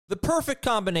The perfect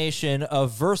combination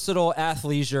of versatile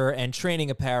athleisure and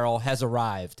training apparel has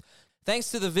arrived.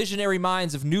 Thanks to the visionary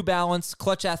minds of New Balance,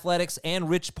 Clutch Athletics, and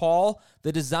Rich Paul,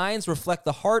 the designs reflect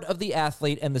the heart of the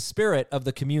athlete and the spirit of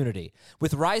the community.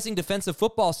 With rising defensive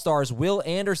football stars Will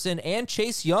Anderson and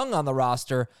Chase Young on the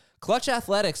roster, Clutch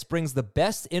Athletics brings the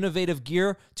best innovative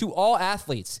gear to all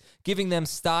athletes, giving them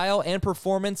style and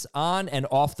performance on and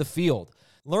off the field.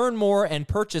 Learn more and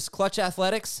purchase Clutch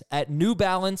Athletics at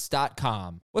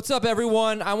newbalance.com. What's up,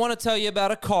 everyone? I want to tell you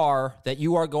about a car that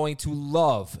you are going to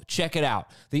love. Check it out.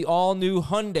 The all-new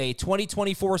Hyundai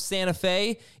 2024 Santa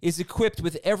Fe is equipped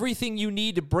with everything you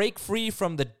need to break free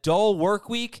from the dull work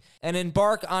week and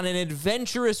embark on an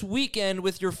adventurous weekend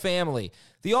with your family.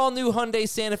 The all-new Hyundai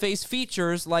Santa Fe's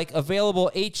features like available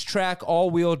H-Track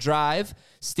all-wheel drive,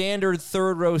 standard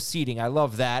third-row seating, I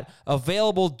love that,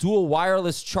 available dual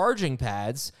wireless charging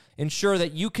pads, ensure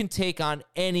that you can take on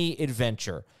any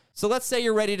adventure. So let's say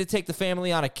you're ready to take the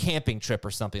family on a camping trip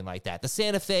or something like that. The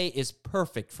Santa Fe is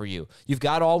perfect for you. You've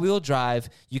got all-wheel drive.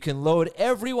 You can load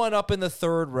everyone up in the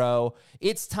third row.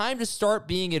 It's time to start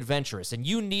being adventurous, and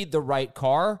you need the right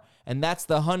car, and that's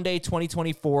the Hyundai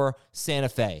 2024 Santa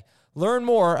Fe. Learn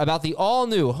more about the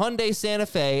all-new Hyundai Santa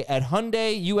Fe at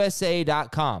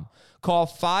HyundaiUSA.com. Call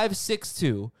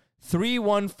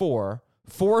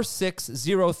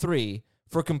 562-314-4603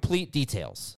 for complete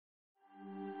details.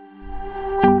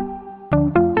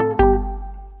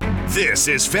 This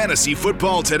is Fantasy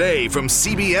Football Today from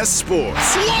CBS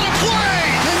Sports. What a play!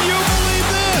 Can you believe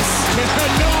this?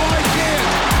 No, I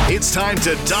can't. It's time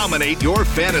to dominate your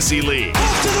fantasy league.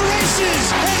 Off to the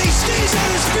races, and he stays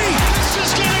on his feet. This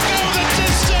is going to go the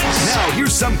distance. Now,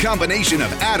 here's some combination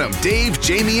of Adam, Dave,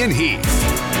 Jamie, and Heath.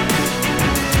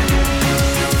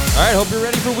 All right, hope you're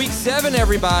ready for Week 7,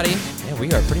 everybody. Yeah,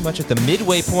 we are pretty much at the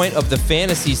midway point of the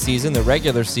fantasy season, the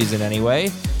regular season anyway.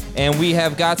 And we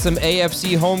have got some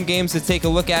AFC home games to take a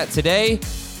look at today.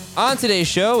 On today's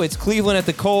show, it's Cleveland at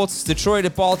the Colts, Detroit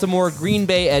at Baltimore, Green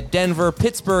Bay at Denver,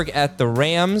 Pittsburgh at the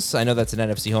Rams. I know that's an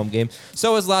NFC home game.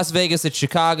 So is Las Vegas at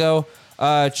Chicago,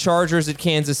 Chargers at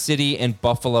Kansas City, and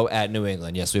Buffalo at New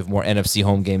England. Yes, we have more NFC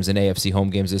home games than AFC home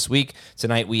games this week.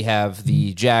 Tonight we have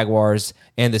the Jaguars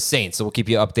and the Saints, so we'll keep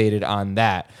you updated on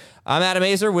that. I'm Adam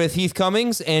Azer with Heath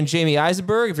Cummings and Jamie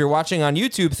Eisenberg. If you're watching on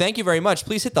YouTube, thank you very much.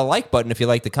 Please hit the like button if you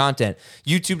like the content.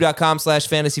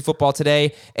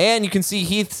 YouTube.com/fantasyfootballtoday. And you can see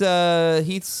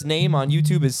Heath's name on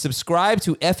YouTube is subscribe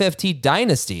to FFT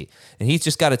Dynasty. And Heath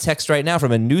just got a text right now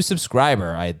from a new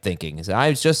subscriber, I'm thinking. He said,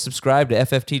 I just subscribed to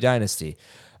FFT Dynasty.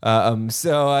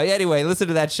 Anyway, listen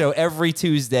to that show every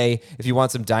Tuesday if you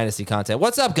want some Dynasty content.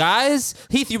 What's up, guys?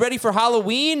 Heath, you ready for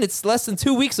Halloween? It's less than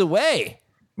 2 weeks away.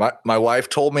 My wife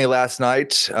told me last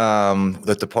night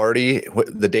that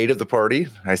the date of the party,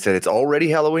 I said, it's already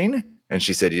Halloween. And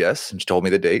she said, yes. And she told me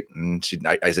the date. And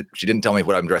I said, she didn't tell me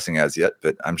what I'm dressing as yet,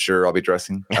 but I'm sure I'll be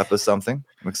dressing up as something.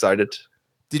 I'm excited.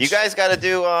 You guys got to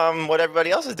do what everybody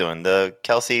else is doing, the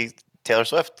Kelsey Taylor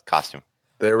Swift costume.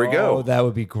 There we go. Oh, that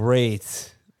would be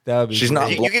great. That would be She's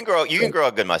great. not You can grow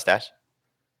a good mustache.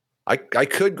 I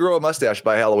could grow a mustache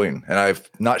by Halloween, and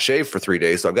I've not shaved for 3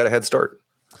 days, so I've got a head start.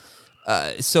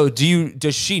 So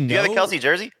does she know? Do you have a Kelsey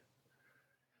jersey?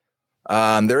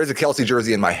 There is a Kelsey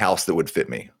jersey in my house that would fit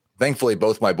me. Thankfully,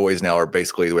 both my boys now are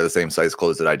basically wear the same size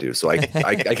clothes that I do, so I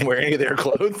can wear any of their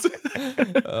clothes.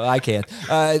 I can't.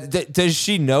 Does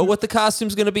she know what the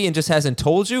costume's going to be and just hasn't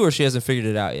told you, or she hasn't figured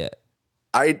it out yet?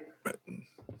 I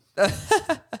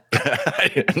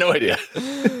have no idea.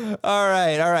 All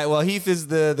right. Well, Heath is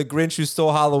the Grinch who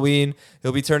stole Halloween.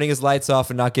 He'll be turning his lights off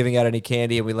and not giving out any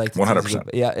candy, and we like to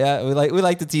 100%. We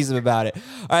like to tease him about it.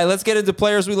 All right, let's get into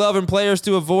players we love and players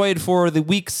to avoid for the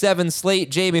Week 7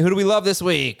 slate. Jamie, who do we love this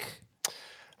week?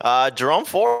 Jerome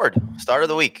Ford, start of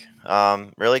the week.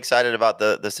 Really excited about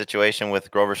the situation with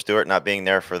Grover Stewart not being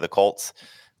there for the Colts.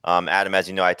 Adam, as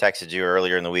you know, I texted you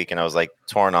earlier in the week, and I was like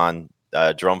torn on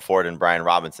Jerome Ford and Brian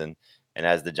Robinson. And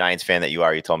as the Giants fan that you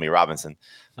are, you told me Robinson.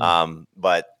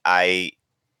 But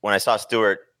when I saw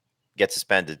Stewart get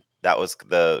suspended, that was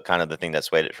the kind of the thing that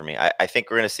swayed it for me. I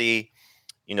think we're going to see,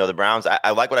 the Browns.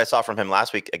 I like what I saw from him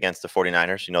last week against the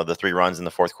 49ers. The 3 runs in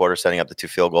the fourth quarter, setting up the 2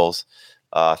 field goals,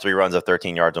 3 runs of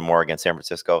 13 yards or more against San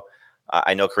Francisco.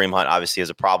 I know Kareem Hunt obviously is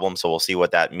a problem, so we'll see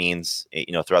what that means,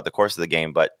 throughout the course of the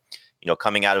game. But,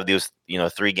 coming out of these,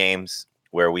 3 games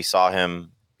where we saw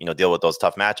him, deal with those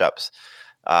tough matchups,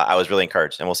 I was really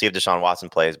encouraged, and we'll see if Deshaun Watson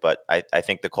plays. But I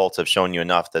think the Colts have shown you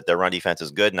enough that their run defense is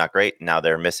good, not great. Now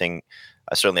they're missing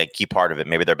certainly a key part of it,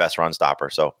 maybe their best run stopper.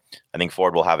 So I think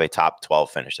Ford will have a top 12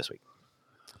 finish this week.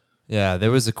 Yeah,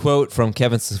 there was a quote from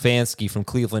Kevin Stefanski from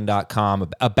Cleveland.com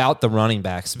about the running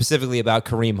back, specifically about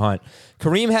Kareem Hunt.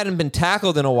 Kareem hadn't been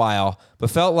tackled in a while, but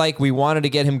felt like we wanted to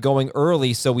get him going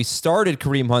early, so we started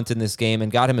Kareem Hunt in this game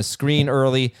and got him a screen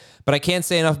early. But I can't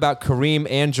say enough about Kareem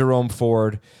and Jerome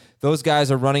Ford. Those guys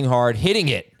are running hard, hitting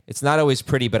it. It's not always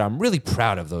pretty, but I'm really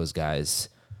proud of those guys.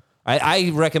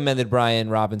 I recommended Brian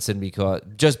Robinson because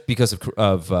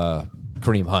of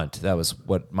Kareem Hunt. That was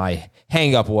what my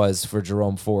hang-up was for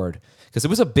Jerome Ford, because it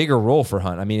was a bigger role for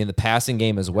Hunt. I mean, in the passing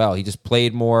game as well. He just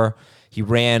played more. He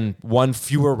ran one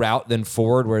fewer route than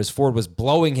Ford, whereas Ford was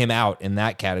blowing him out in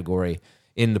that category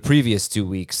in the previous 2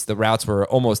 weeks. The routes were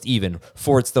almost even.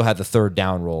 Ford still had the third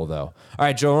down role, though. All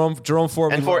right, Jerome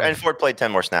Ford. And Ford played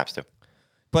 10 more snaps, too.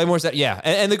 Play more snaps, yeah.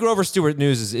 And the Grover Stewart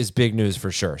news is big news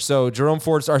for sure. So Jerome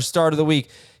Ford's our start of the week.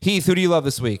 Heath, who do you love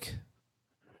this week?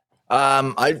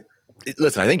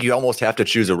 Listen, I think you almost have to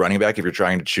choose a running back if you're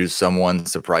trying to choose someone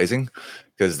surprising,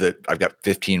 because I've got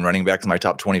 15 running backs in my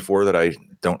top 24 that I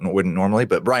wouldn't normally.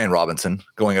 But Brian Robinson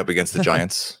going up against the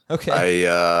Giants. Okay.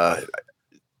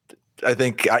 I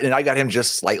think I got him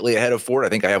just slightly ahead of Ford. I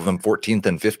think I have them 14th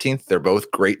and 15th. They're both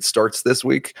great starts this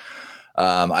week.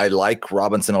 I like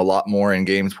Robinson a lot more in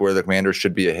games where the Commanders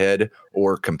should be ahead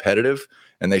or competitive,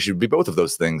 and they should be both of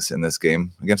those things in this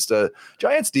game against a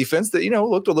Giants defense that,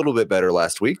 looked a little bit better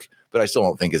last week, but I still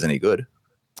don't think is any good.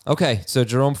 Okay, so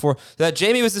Jerome Ford.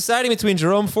 Jamie was deciding between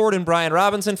Jerome Ford and Brian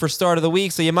Robinson for start of the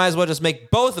week, so you might as well just make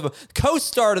both of them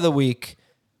co-start of the week.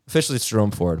 Officially, it's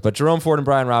Jerome Ford. But Jerome Ford and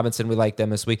Brian Robinson, we like them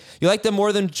this week. You like them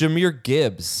more than Jahmyr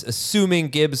Gibbs, assuming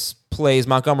Gibbs plays.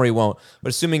 Montgomery won't, but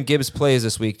assuming Gibbs plays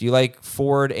this week, do you like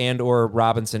Ford and or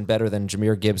Robinson better than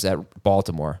Jahmyr Gibbs at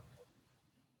Baltimore?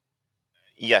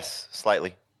 Yes,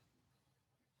 slightly.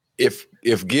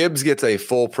 If Gibbs gets a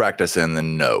full practice in,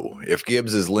 then no. If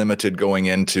Gibbs is limited going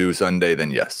into Sunday,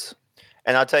 then yes.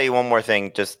 And I'll tell you one more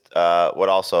thing, just why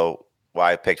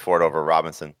I picked Ford over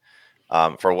Robinson.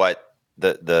 For what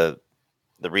the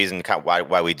reason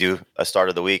why we do a start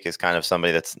of the week is kind of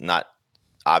somebody that's not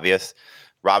obvious.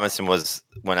 Robinson was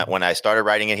when I started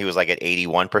writing it, he was like at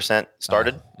 81%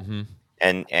 started.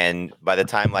 And by the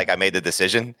time I made the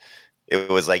decision, it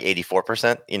was like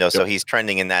 84%, Yep. So he's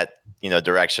trending in that,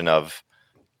 direction of,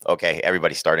 okay,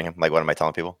 everybody's starting him. Like, what am I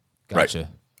telling people? Gotcha. Right.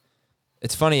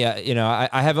 It's funny,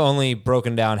 I have only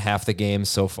broken down half the games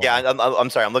so far. Yeah, I'm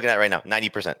sorry. I'm looking at it right now.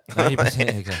 90%.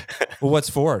 90%. Okay. Well, what's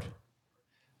Ford?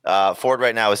 Ford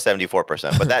right now is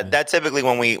 74%, but that typically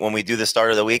when we do the start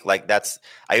of the week,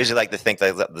 I usually like to think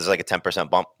that there's like a 10%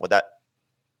 bump with that.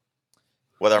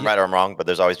 Whether I'm right or I'm wrong, but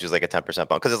there's always just like a 10%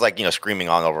 bump because it's screaming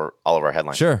all over our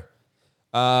headlines. Sure.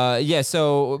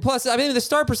 So plus, I mean, the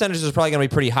start percentages are probably going to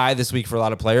be pretty high this week for a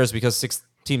lot of players because 6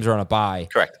 teams are on a bye.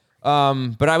 Correct.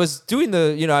 But I was doing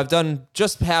I've done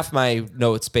just half my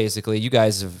notes basically. You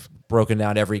guys have broken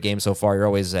down every game so far. You're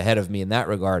always ahead of me in that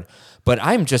regard. But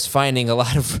I'm just finding a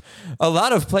lot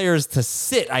of players to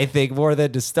sit, I think, more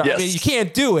than to start. Yes. I mean, you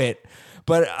can't do it,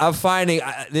 but I'm finding,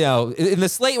 in the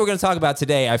slate we're going to talk about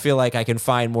today, I feel like I can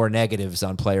find more negatives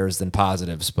on players than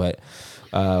positives. But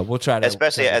we'll try to,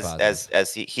 especially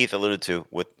as Heath alluded to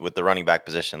with the running back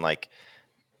position,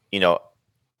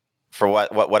 for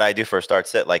what I do for a start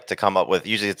sit, to come up with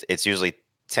it's usually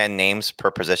 10 names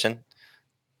per position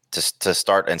to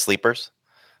start and sleepers.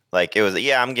 It was,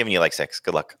 I'm giving you 6.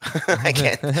 Good luck. I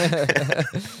can't.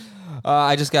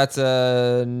 I just got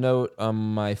a note on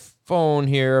my phone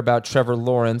here about Trevor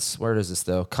Lawrence. Where is this,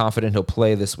 though? Confident he'll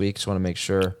play this week. Just want to make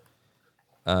sure.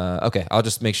 Okay, I'll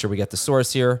just make sure we get the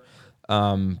source here.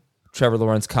 Trevor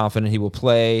Lawrence confident he will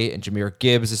play, and Jahmyr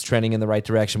Gibbs is trending in the right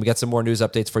direction. We got some more news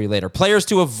updates for you later. Players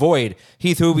to avoid.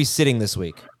 Heath, who will be sitting this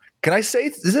week? Can I say,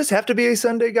 does this have to be a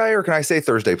Sunday guy, or can I say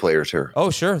Thursday players here?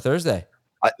 Oh, sure, Thursday.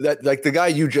 Like the guy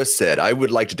you just said, I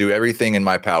would like to do everything in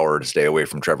my power to stay away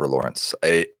from Trevor Lawrence.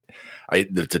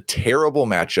 It's a terrible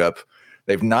matchup.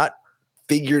 They've not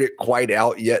figured it quite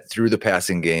out yet through the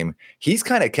passing game. He's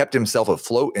kind of kept himself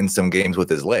afloat in some games with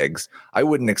his legs. I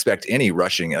wouldn't expect any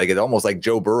rushing. It's almost like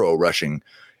Joe Burrow rushing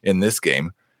in this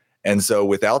game. And so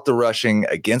without the rushing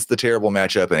against the terrible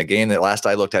matchup in a game that last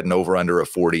I looked at an over-under of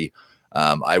 40,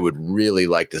 I would really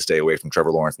like to stay away from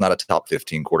Trevor Lawrence. Not a top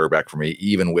 15 quarterback for me,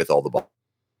 even with all the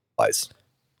buys.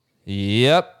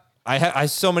 Yep. I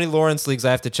so many Lawrence leagues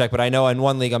I have to check, but I know in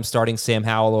one league I'm starting Sam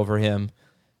Howell over him.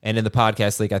 And in the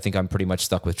podcast league, I think I'm pretty much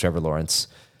stuck with Trevor Lawrence.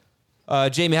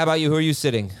 Jamie, how about you? Who are you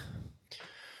sitting?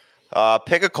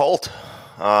 Pick a Colt.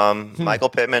 Michael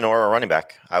Pittman or a running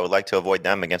back. I would like to avoid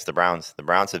them against the Browns. The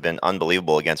Browns have been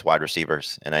unbelievable against wide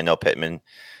receivers. And I know Pittman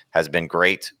has been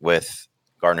great with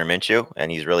Gardner Minshew,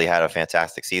 and he's really had a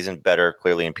fantastic season, better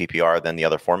clearly in PPR than the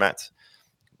other formats.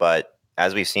 but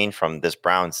as we've seen from this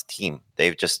Browns team,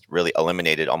 they've just really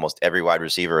eliminated almost every wide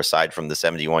receiver aside from the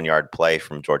 71-yard play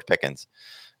from George Pickens.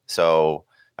 So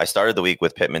I started the week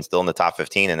with Pittman still in the top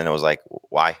 15, and then it was like,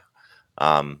 why?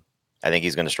 I think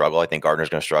he's going to struggle. I think Gardner's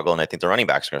going to struggle, and I think the running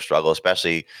backs are going to struggle,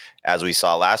 especially as we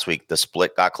saw last week. The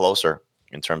split got closer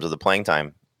in terms of the playing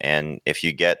time. And if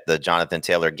you get the Jonathan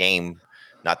Taylor game,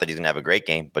 not that he's going to have a great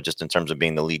game, but just in terms of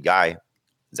being the lead guy,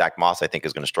 Zach Moss, I think,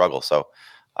 is going to struggle. So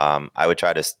I would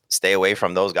try to stay away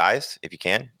from those guys if you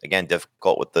can. Again,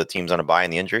 difficult with the teams on a bye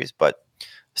and the injuries, but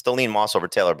still lean Moss over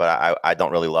Taylor, but I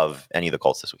don't really love any of the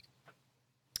Colts this week.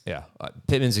 Yeah,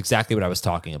 Pittman's exactly what I was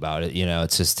talking about.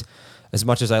 It's just, as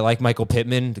much as I like Michael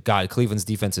Pittman, God, Cleveland's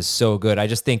defense is so good. I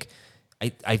just think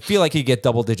I feel like he'd get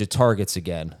double-digit targets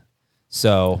again.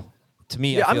 So to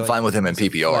me, yeah, I feel I'm fine with him in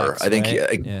PPR. flex, I think,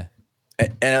 right? Yeah.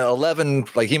 And at 11,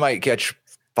 like he might catch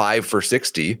 5 for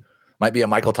 60. Might be a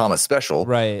Michael Thomas special.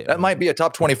 Right. That might be a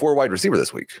top 24 wide receiver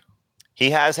this week.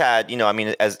 He has had,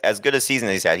 as good a season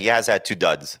as he's had, he has had 2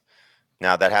 duds.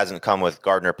 Now, that hasn't come with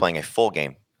Gardner playing a full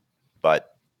game.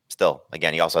 But still,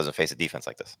 again, he also hasn't faced a defense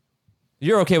like this.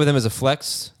 You're okay with him as a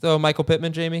flex, though, Michael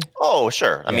Pittman, Jamie? Oh,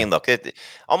 sure. I mean, look,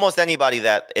 almost anybody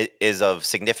that is of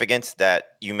significance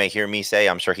that you may hear me say,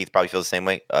 I'm sure Heath probably feels the same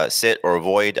way, sit or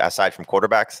avoid aside from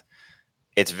quarterbacks.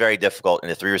 It's very difficult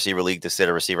in a 3-receiver league to sit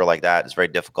a receiver like that. It's very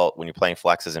difficult when you're playing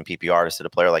flexes in PPR to sit a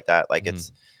player like that. Like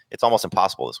it's almost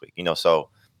impossible this week, So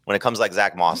when it comes like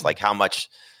Zach Moss, like how much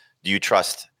do you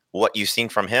trust what you've seen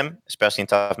from him, especially in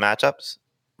tough matchups,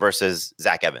 versus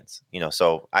Zach Evans?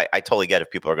 So I totally get if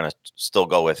people are going to still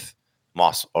go with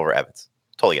Moss over Evans.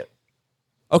 Totally get it.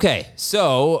 Okay,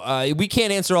 so we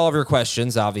can't answer all of your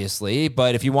questions, obviously,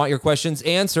 but if you want your questions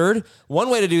answered, one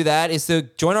way to do that is to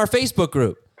join our Facebook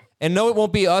group. And no, it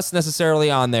won't be us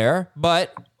necessarily on there,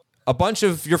 but a bunch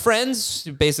of your friends,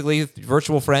 basically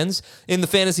virtual friends in the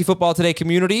Fantasy Football Today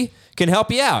community can help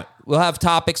you out. We'll have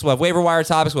topics. We'll have waiver wire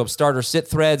topics. We'll have starter sit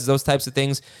threads, those types of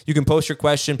things. You can post your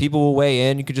question. People will weigh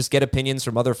in. You can just get opinions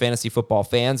from other fantasy football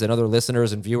fans and other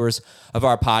listeners and viewers of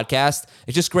our podcast.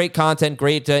 It's just great content,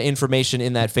 great information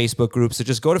in that Facebook group. So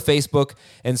just go to Facebook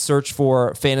and search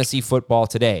for Fantasy Football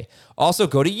Today. Also,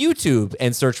 go to YouTube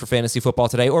and search for Fantasy Football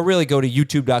Today, or really go to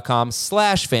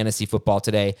youtube.com/Fantasy Football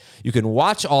Today. You can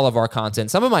watch all of our content.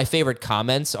 Some of my favorite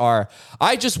comments are,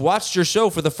 I just watched your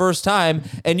show for the first time,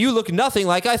 and you look nothing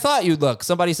like I thought you'd look.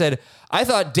 Somebody said, I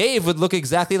thought Dave would look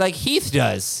exactly like Heath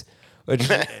does. Which,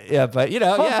 yeah, but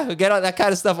we get all that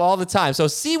kind of stuff all the time. So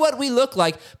see what we look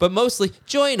like, but mostly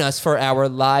join us for our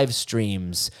live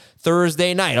streams.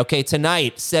 Thursday night. Okay,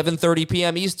 tonight, 7:30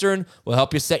 p.m. Eastern. We'll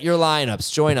help you set your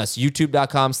lineups. Join us,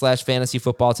 youtube.com/Fantasy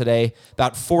Football Today.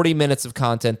 About 40 minutes of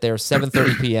content there,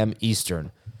 7:30 p.m.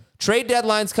 Eastern. Trade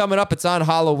deadline's coming up. It's on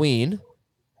Halloween.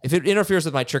 If it interferes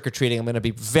with my trick-or-treating, I'm going to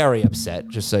be very upset,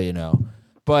 just so you know.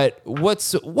 But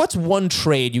what's one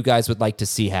trade you guys would like to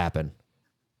see happen?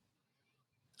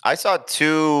 I saw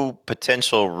 2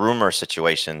 potential rumor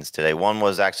situations today. One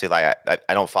was actually like,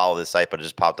 I don't follow this site, but it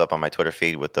just popped up on my Twitter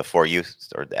feed with the For You,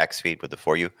 or the X feed with the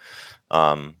For You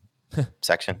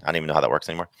section. I don't even know how that works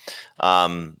anymore.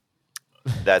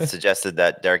 That suggested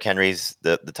that Derrick Henry's,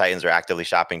 the Titans are actively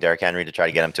shopping Derrick Henry to try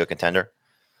to get him to a contender.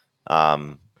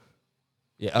 With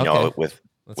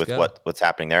what's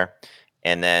happening there.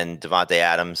 And then Devontae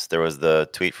Adams, there was the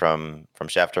tweet from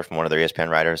Schefter, from one of their ESPN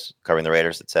writers covering the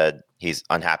Raiders, that said he's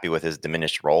unhappy with his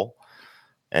diminished role.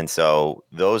 And so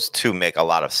those 2 make a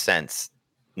lot of sense.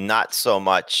 Not so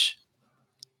much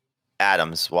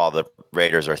Adams, while the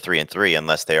Raiders are 3-3,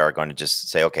 unless they are going to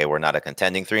just say, okay, we're not a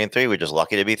contending 3-3. We're just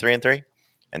lucky to be 3-3.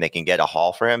 And they can get a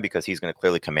haul for him because he's going to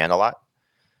clearly command a lot.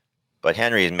 But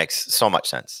Henry makes so much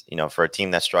sense, for a team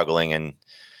that's struggling, and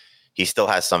he still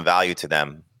has some value to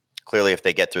them. Clearly, if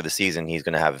they get through the season, he's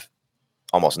going to have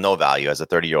almost no value as a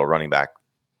 30-year-old running back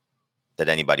that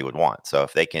anybody would want. So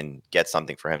if they can get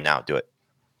something for him now, do it.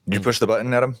 Did you push the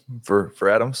button, Adam, for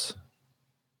Adams?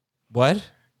 What?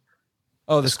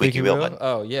 Oh, the squeaky wheel button.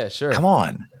 Oh, yeah, sure. Come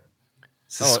on.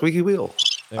 It's a squeaky wheel.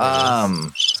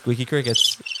 Squeaky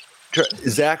crickets.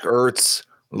 Zach Ertz,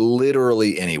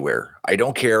 literally anywhere. I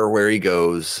don't care where he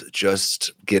goes.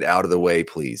 Just get out of the way,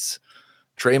 please.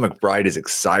 Trey McBride is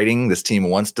exciting. This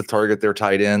team wants to target their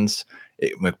tight ends.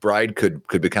 McBride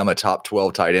could become a top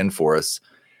 12 tight end for us.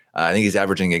 I think he's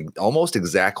averaging almost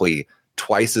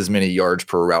twice as many yards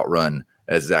per route run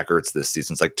as Zach Ertz this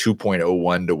season. It's like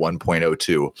 2.01 to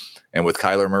 1.02. And with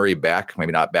Kyler Murray back,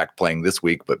 maybe not back playing this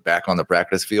week, but back on the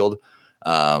practice field,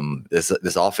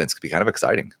 this offense could be kind of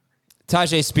exciting.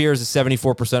 Tajay Spears is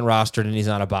 74% rostered, and he's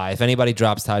on a bye. If anybody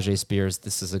drops Tajay Spears,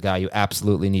 this is a guy you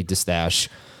absolutely need to stash.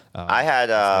 I had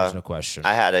no question.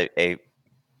 I had a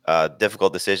a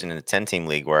difficult decision in a 10-team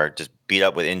league where I just beat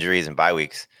up with injuries and bye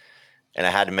weeks, and I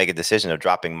had to make a decision of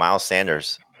dropping Miles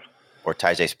Sanders or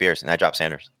Tyjae Spears, and I dropped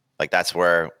Sanders. Like that's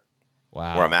where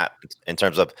I'm at in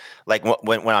terms of like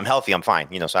when I'm healthy, I'm fine,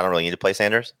 so I don't really need to play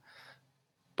Sanders,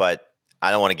 but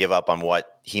I don't want to give up on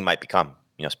what he might become,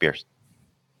 Spears.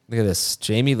 Look at this.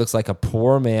 Jamie looks like a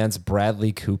poor man's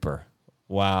Bradley Cooper.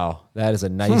 Wow. That is a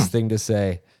nice thing to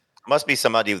say. Must be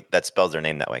somebody that spells their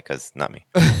name that way, because not me.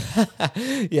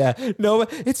 Yeah. No,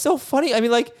 it's so funny. I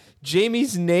mean, like,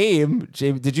 Jamie's name.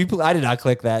 Jamie, I did not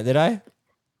click that, did I?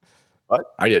 What?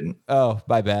 I didn't. Oh,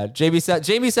 my bad. Jamie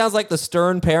sounds like the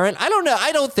stern parent. I don't know.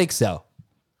 I don't think so.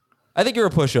 I think you're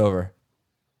a pushover.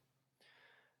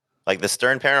 Like the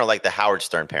Stern parent, or like the Howard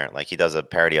Stern parent? Like he does a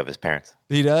parody of his parents.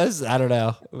 He does? I don't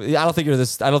know. I don't think you're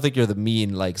the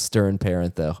mean, like, stern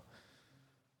parent, though.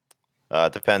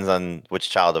 Depends on which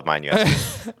child of mine you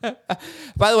have.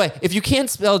 By the way, if you can't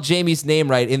spell Jamie's name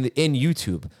right in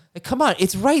YouTube, like, come on,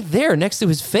 it's right there next to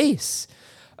his face.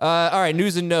 All right,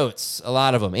 news and notes, a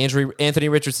lot of them. Anthony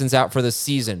Richardson's out for the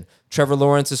season. Trevor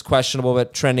Lawrence is questionable,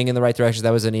 but trending in the right direction.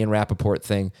 That was an Ian Rappaport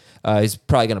thing. He's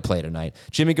probably going to play tonight.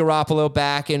 Jimmy Garoppolo,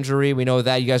 back injury. We know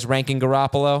that. You guys ranking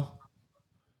Garoppolo?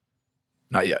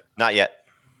 Not yet. Not yet.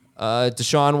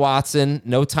 Deshaun Watson,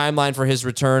 no timeline for his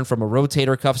return from a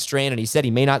rotator cuff strain, and he said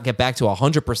he may not get back to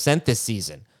 100% this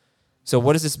season. So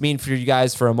what does this mean for you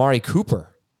guys for Amari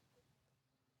Cooper?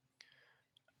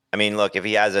 I mean, look, if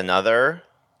he has another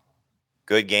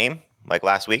good game like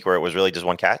last week where it was really just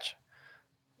one catch,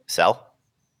 sell.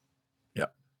 Yeah.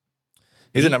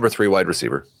 He's a number 3 wide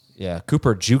receiver. Yeah,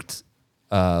 Cooper juked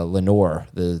Lenore,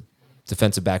 the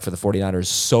defensive back for the 49ers,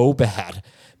 so bad.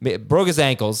 Broke his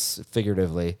ankles,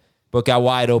 figuratively, but got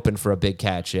wide open for a big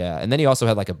catch, yeah. And then he also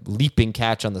had like a leaping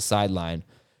catch on the sideline.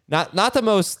 Not the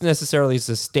most necessarily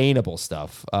sustainable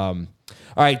stuff. All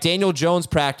right, Daniel Jones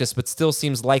practiced, but still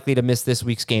seems likely to miss this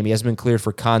week's game. He hasn't been cleared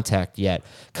for contact yet.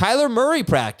 Kyler Murray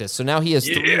practiced, so now he has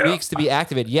 3 weeks to be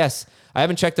activated. Yes, I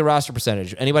haven't checked the roster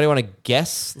percentage. Anybody want to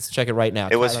guess? Let's check it right now.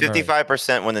 It was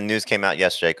 55% when the news came out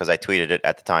yesterday because I tweeted it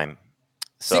at the time.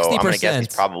 So 60%. I'm going to guess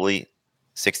he's probably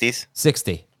 60s.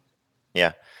 60.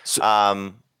 Yeah.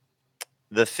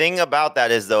 The thing about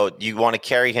that is, though, you want to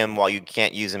carry him while you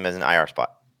can't use him as an IR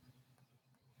spot.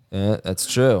 That's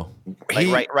true.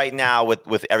 Like right now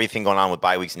with everything going on with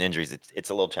bye weeks and injuries, it's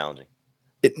a little challenging.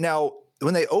 Now,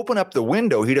 when they open up the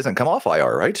window, he doesn't come off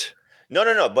IR, right?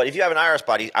 No. But if you have an IR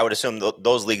spot, I would assume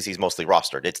those leagues he's mostly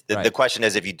rostered. The question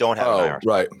is if you don't have an IR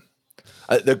spot.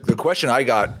 Right. The question I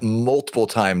got multiple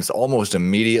times almost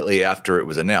immediately after it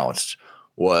was announced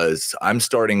was, I'm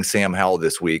starting Sam Howell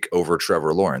this week over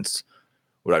Trevor Lawrence.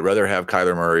 Would I rather have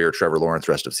Kyler Murray or Trevor Lawrence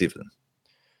rest of season?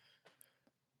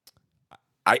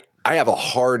 I have a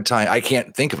hard time. I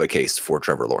can't think of a case for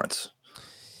Trevor Lawrence.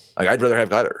 Like, I'd rather have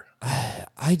Kyler.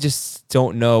 I just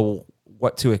don't know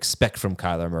what to expect from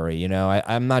Kyler Murray.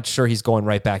 I'm not sure he's going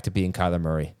right back to being Kyler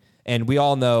Murray. And we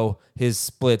all know his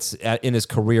splits in his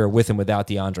career with and without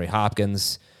DeAndre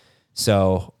Hopkins.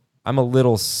 So I'm a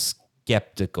little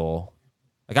skeptical.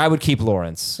 Like, I would keep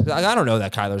Lawrence. I don't know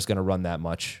that Kyler's going to run that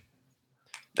much.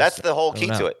 That's the whole key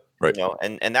to it. Right.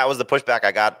 And that was the pushback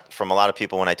I got from a lot of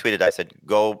people when I tweeted. I said,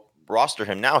 go roster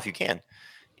him now if you can.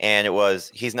 And it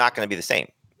was, he's not going to be the same.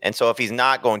 And so if he's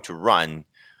not going to run,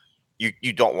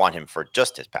 you don't want him for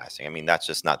just his passing. I mean, that's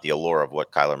just not the allure of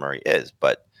what Kyler Murray is.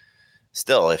 But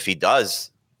still, if he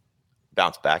does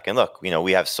bounce back, and look,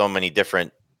 we have so many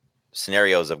different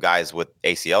scenarios of guys with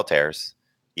ACL tears,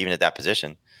 even at that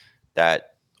position,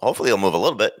 that hopefully he'll move a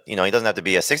little bit. He doesn't have to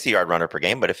be a 60-yard runner per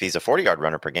game, but if he's a 40-yard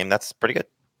runner per game, that's pretty good.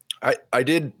 I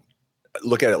did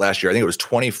look at it last year. I think it was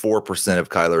 24% of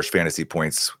Kyler's fantasy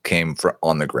points came from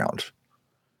on the ground,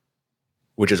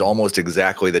 which is almost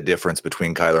exactly the difference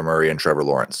between Kyler Murray and Trevor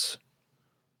Lawrence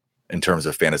in terms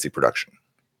of fantasy production.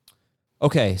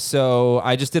 Okay, so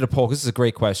I just did a poll. This is a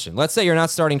great question. Let's say you're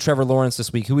not starting Trevor Lawrence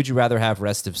this week. Who would you rather have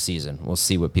rest of season? We'll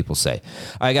see what people say.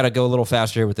 I got to go a little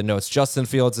faster here with the notes. Justin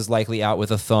Fields is likely out with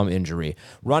a thumb injury.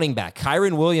 Running back,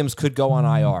 Kyron Williams could go on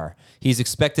IR. He's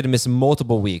expected to miss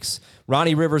multiple weeks.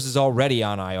 Ronnie Rivers is already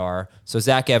on IR, so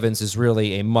Zach Evans is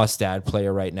really a must-add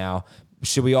player right now.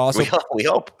 Should we also... We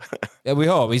hope. Yeah, we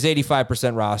hope. He's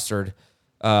 85%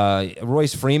 rostered.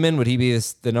 Royce Freeman, would he be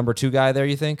the number 2 guy there,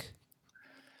 you think?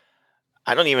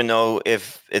 I don't even know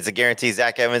if it's a guarantee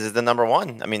Zach Evans is the number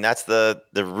 1. I mean, that's the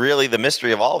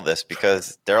mystery of all of this,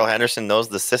 because Darrell Henderson knows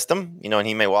the system, and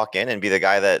he may walk in and be the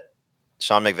guy that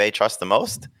Sean McVay trusts the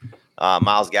most.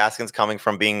 Myles Gaskin's coming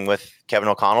from being with Kevin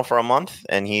O'Connell for a month,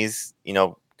 and he's,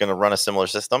 going to run a similar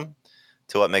system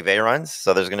to what McVay runs.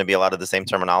 So there's going to be a lot of the same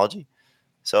terminology.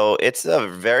 So it's a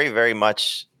very, very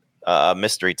much a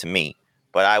mystery to me.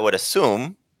 But I would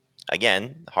assume,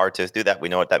 again, hard to do that. We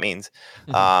know what that means.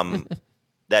 That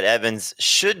Evans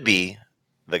should be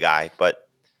the guy. But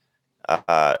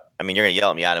I mean, you're gonna yell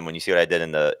at me, Adam, when you see what I did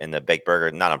in the baked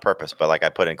burger, not on purpose, but like I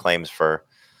put in claims for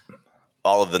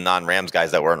all of the non-Rams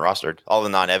guys that weren't rostered, all the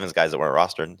non-Evans guys that weren't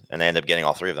rostered, and they ended up getting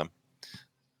all 3 of them.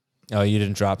 Oh, you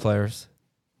didn't drop players?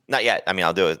 Not yet. I mean,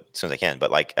 I'll do it as soon as I can.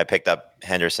 But like, I picked up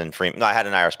Henderson, Freeman. No, I had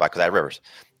an IR spot because I had Rivers.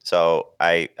 So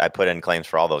I put in claims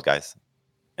for all those guys,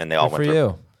 and they all went for through.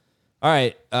 You. All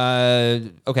right.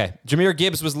 Okay. Jahmyr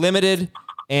Gibbs was limited,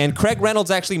 and Craig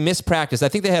Reynolds actually missed practice. I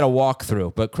think they had a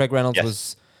walkthrough, but Craig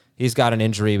Reynolds he's got an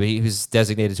injury, but he was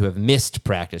designated to have missed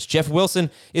practice. Jeff Wilson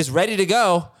is ready to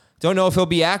go. Don't know if he'll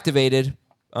be activated,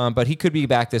 but he could be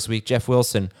back this week. Jeff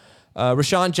Wilson.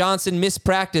 Rashawn Johnson missed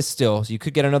practice still. So you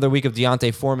could get another week of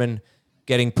Deontay Foreman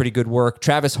getting pretty good work.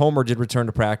 Travis Homer did return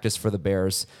to practice for the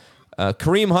Bears.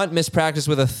 Kareem Hunt missed practice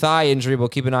with a thigh injury. We'll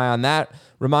keep an eye on that.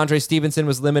 Ramondre Stevenson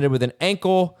was limited with an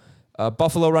ankle.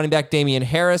 Buffalo running back Damian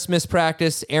Harris missed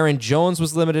practice. Aaron Jones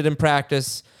was limited in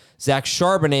practice. Zach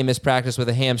Charbonnet missed practice with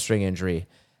a hamstring injury.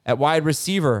 At wide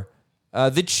receiver,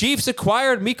 the Chiefs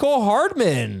acquired Mecole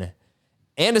Hardman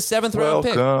and a 7th-round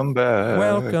pick.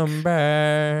 Welcome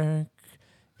back.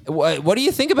 What do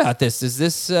you think about this? Does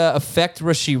this affect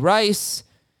Rashee Rice?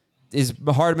 Is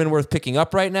Hardman worth picking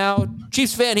up right now?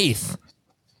 Chiefs fan Heath.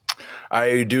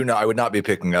 I do not. I would not be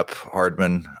picking up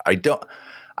Hardman. I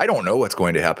don't know what's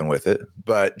going to happen with it,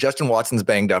 but Justin Watson's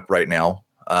banged up right now.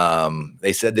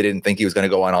 They said they didn't think he was going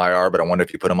to go on IR, but I wonder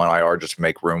if you put him on IR just to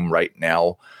make room right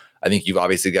now. I think you've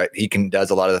obviously got,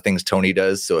 does a lot of the things Tony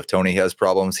does. So if Tony has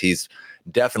problems, he's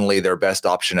definitely their best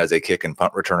option as a kick and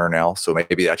punt returner now. So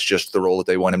maybe that's just the role that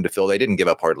they want him to fill. They didn't give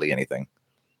up hardly anything.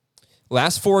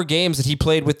 Last 4 games that he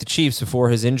played with the Chiefs before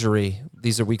his injury,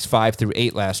 these are weeks 5 through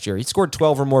 8 last year. He scored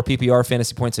 12 or more PPR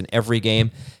fantasy points in every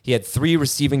game. He had 3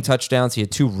 receiving touchdowns. He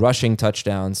had 2 rushing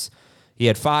touchdowns. He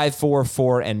had 5, 4,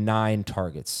 4, and 9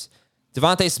 targets.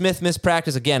 Devontae Smith missed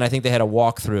practice. Again, I think they had a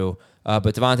walkthrough, but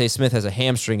Devontae Smith has a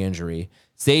hamstring injury.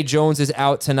 Zay Jones is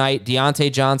out tonight.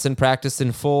 Deontay Johnson practiced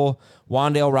in full.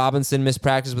 Wan'Dale Robinson missed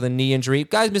practice with a knee injury.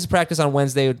 Guys missed practice on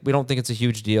Wednesday. We don't think it's a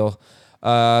huge deal.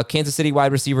 Kansas City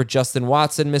wide receiver Justin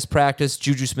Watson missed practice.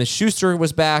 Juju Smith-Schuster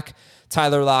was back.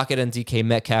 Tyler Lockett and DK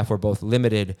Metcalf were both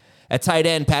limited. At tight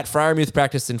end, Pat Freiermuth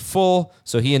practiced in full,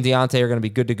 so he and Deontay are going to be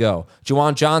good to go.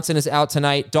 Juwan Johnson is out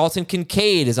tonight. Dalton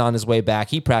Kincaid is on his way back.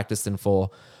 He practiced in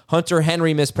full. Hunter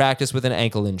Henry missed practice with an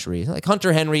ankle injury. Like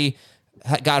Hunter Henry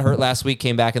got hurt last week,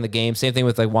 came back in the game. Same thing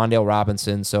with like Wan'Dale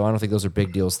Robinson, so I don't think those are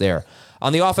big deals there.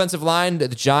 On the offensive line, the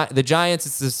Giants,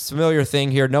 it's this familiar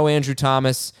thing here. No Andrew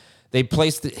Thomas. They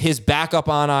placed his backup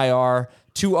on IR.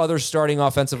 2 other starting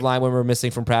offensive linemen were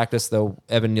missing from practice, though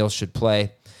Evan Neal should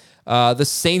play. The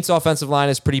Saints offensive line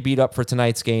is pretty beat up for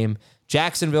tonight's game.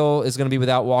 Jacksonville is going to be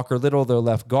without Walker Little, their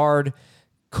left guard.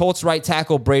 Colts right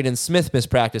tackle Braden Smith missed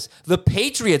practice. The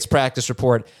Patriots practice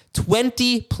report,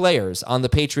 20 players on the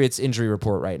Patriots injury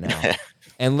report right now.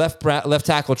 And left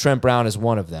tackle Trent Brown is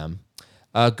one of them.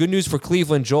 Good news for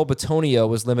Cleveland, Joel Bitonio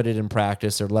was limited in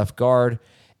practice, their left guard.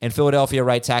 And Philadelphia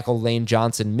right tackle Lane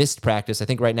Johnson missed practice. I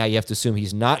think right now you have to assume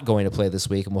he's not going to play this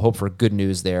week, and we'll hope for good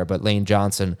news there. But Lane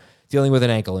Johnson dealing with an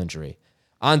ankle injury.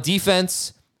 On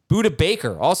defense, Budda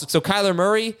Baker. Also, so Kyler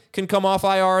Murray can come off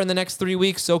IR in the next 3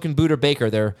 weeks. So can Budda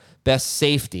Baker, their best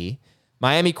safety.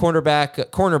 Miami cornerback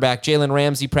Jalen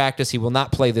Ramsey practice. He will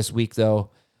not play this week,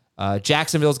 though.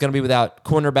 Jacksonville is going to be without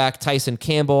cornerback Tyson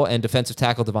Campbell and defensive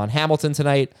tackle Devon Hamilton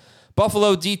tonight.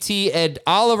 Buffalo DT Ed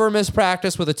Oliver missed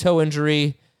practice with a toe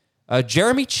injury.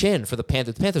 Jeremy Chin for the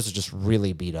Panthers. The Panthers are just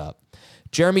really beat up.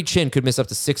 Jeremy Chin could miss up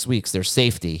to 6 weeks. Their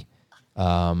safety.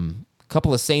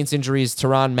 Couple of Saints injuries.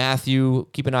 Tyrann Mathieu,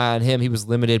 keep an eye on him. He was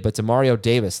limited. But Demario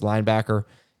Davis, linebacker,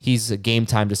 he's a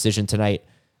game-time decision tonight.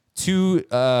 Two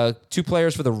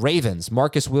players for the Ravens.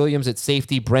 Marcus Williams at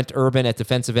safety. Brent Urban at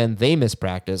defensive end. They missed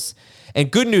practice.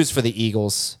 And good news for the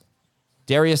Eagles.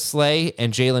 Darius Slay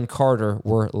and Jalen Carter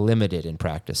were limited in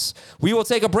practice. We will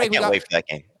take a break. I can't wait for that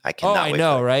game. I cannot wait. I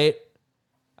know, right?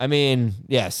 I mean,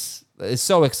 yes.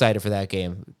 So excited for that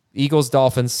game.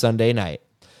 Eagles-Dolphins Sunday night.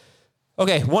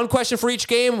 Okay, one question for each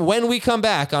game when we come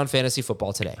back on Fantasy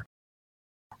Football Today.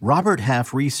 Robert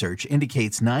Half research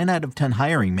indicates 9 out of 10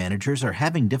 hiring managers are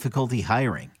having difficulty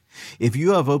hiring. If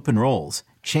you have open roles,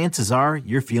 chances are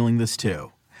you're feeling this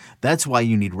too. That's why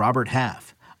you need Robert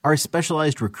Half. Our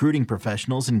specialized recruiting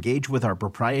professionals engage with our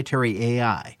proprietary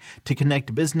AI to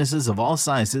connect businesses of all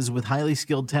sizes with highly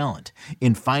skilled talent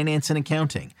in finance and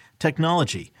accounting,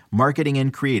 technology, marketing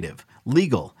and creative,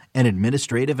 legal, and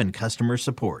administrative and customer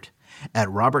support.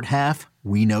 At Robert Half,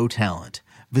 we know talent.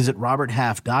 Visit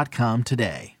roberthalf.com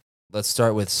today. Let's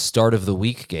start with start of the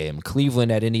week game.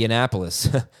 Cleveland at Indianapolis.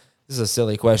 This is a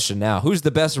silly question now. Who's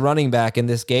the best running back in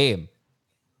this game?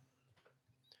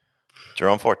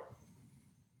 Jerome Ford.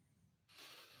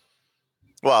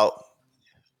 Well,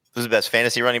 who's the best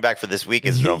fantasy running back for this week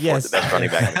is Jerome Yes. Ford, the best running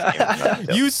back in this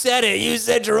game. You said it. You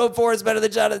said Jerome Ford's better than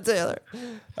Jonathan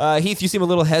Taylor. Heath, you seem a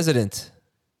little hesitant.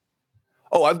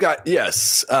 Oh, I've got,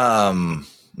 yes.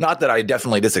 Not that I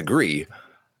definitely disagree.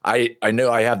 I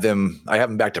know I have them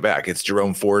back to back. It's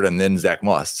Jerome Ford and then Zach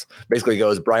Moss. Basically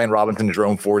goes Brian Robinson,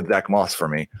 Jerome Ford, Zach Moss for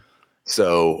me.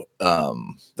 So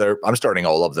I'm starting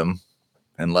all of them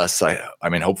unless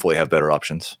hopefully have better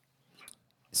options.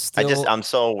 I'm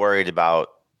so worried about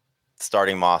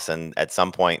starting Moss, and at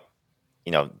some point,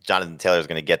 Jonathan Taylor is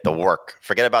going to get the work.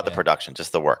 Forget about the production,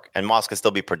 just the work. And Moss can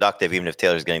still be productive even if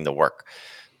Taylor's getting the work.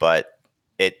 But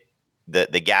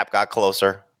the gap got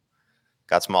closer,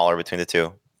 got smaller between the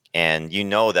two. And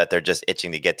that they're just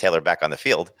itching to get Taylor back on the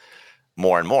field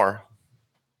more and more.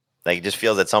 Like, it just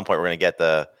feels at some point we're going to get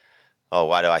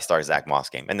why do I start Zach Moss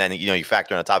game? And then, you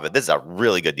factor on top of it, this is a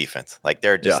really good defense. Like,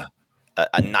 they're just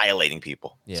annihilating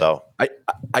people. Yeah. So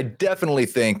I definitely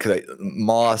think that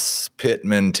Moss,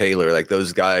 Pittman, Taylor, like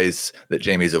those guys that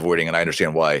Jamie's avoiding, and I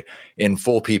understand why. In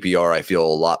full PPR, I feel a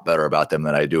lot better about them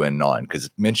than I do in non, because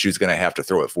Minshew's going to have to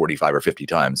throw it 45 or 50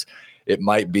 times. It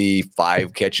might be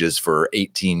 5 catches for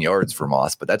 18 yards for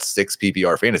Moss, but that's 6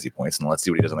 PPR fantasy points, and let's see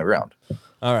what he does on the ground.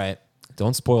 All right.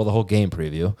 Don't spoil the whole game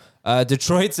preview.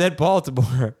 Detroit's at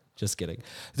Baltimore. Just kidding.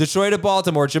 Detroit at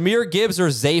Baltimore. Jahmyr Gibbs or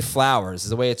Zay Flowers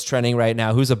is the way it's trending right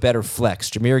now. Who's a better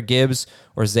flex, Jahmyr Gibbs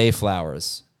or Zay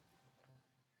Flowers?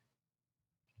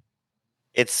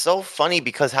 It's so funny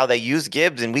because how they used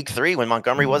Gibbs in week 3 when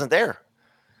Montgomery wasn't there.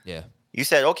 Yeah. You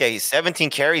said, okay, 17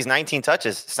 carries, 19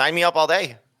 touches. Sign me up all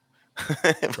day.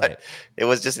 But It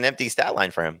was just an empty stat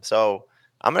line for him. So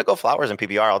I'm going to go Flowers in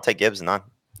PPR. I'll take Gibbs and none.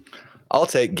 I'll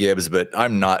take Gibbs, but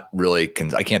I'm not really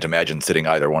I can't imagine sitting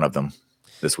either one of them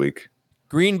this week.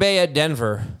 Green Bay at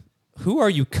Denver. Who are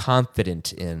you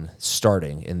confident in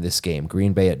starting in this game?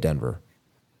 Green Bay at Denver.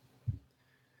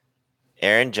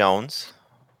 Aaron Jones.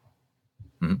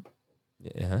 Mm-hmm.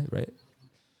 Yeah, right.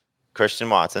 Christian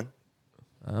Watson.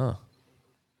 Oh.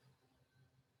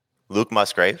 Luke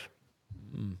Musgrave.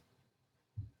 And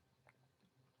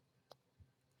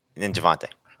then Javonte.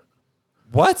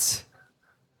 What?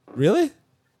 Really?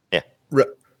 Yeah.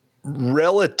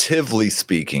 Relatively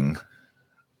speaking,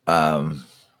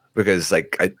 because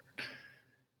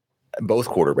both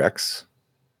quarterbacks,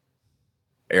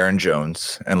 Aaron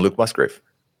Jones and Luke Musgrave.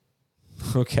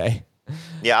 Okay.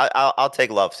 Yeah, I'll take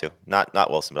Love too. Not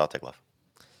Wilson, but I'll take Love.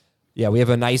 Yeah, we have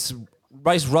a nice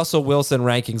Russell Wilson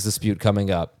rankings dispute coming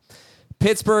up.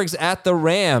 Pittsburgh's at the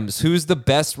Rams. Who's the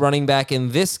best running back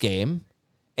in this game?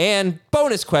 And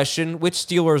bonus question, which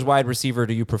Steelers wide receiver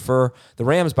do you prefer? The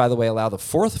Rams, by the way, allow the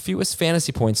 4th fewest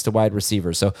fantasy points to wide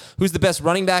receivers. So who's the best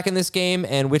running back in this game,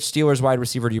 and which Steelers wide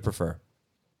receiver do you prefer?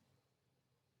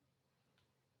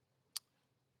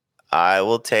 I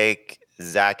will take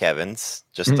Zach Evans,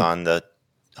 just on the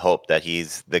hope that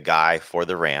he's the guy for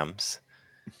the Rams.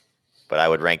 But I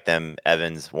would rank them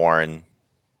Evans, Warren,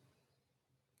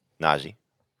 Najee.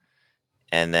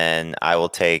 And then I will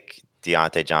take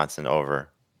Deontay Johnson over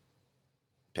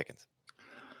Pickens.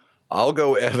 I'll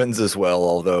go Evans as well,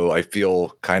 although I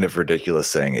feel kind of ridiculous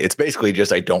saying it. It's basically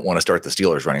just I don't want to start the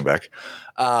Steelers running back.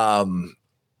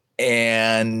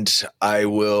 And I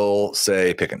will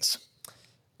say Pickens.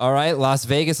 All right, Las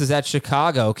Vegas is at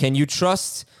Chicago. Can you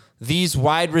trust these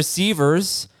wide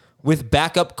receivers with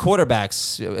backup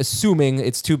quarterbacks? Assuming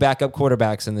it's 2 backup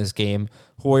quarterbacks in this game,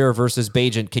 Hoyer versus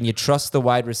Bajent. Can you trust the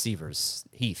wide receivers?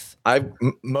 Heath. I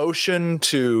motion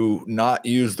to not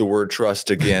use the word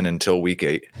trust again until week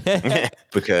 8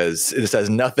 because this has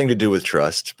nothing to do with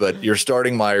trust. But you're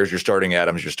starting Myers, you're starting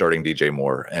Adams, you're starting DJ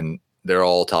Moore, and they're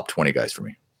all top 20 guys for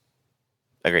me.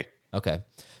 Agree. Okay.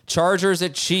 Chargers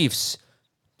at Chiefs.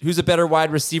 Who's a better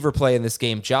wide receiver play in this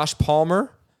game? Josh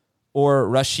Palmer or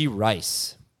Rashee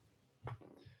Rice?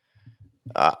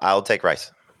 I'll take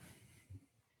Rice.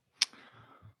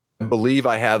 I believe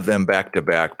I have them back to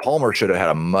back. Palmer should have had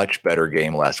a much better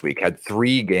game last week. Had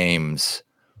 3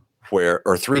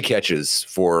 catches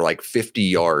for like 50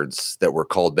 yards that were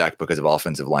called back because of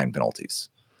offensive line penalties.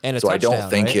 And so touchdown, I don't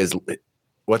think right?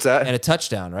 What's that? And a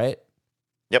touchdown, right?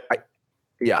 Yep.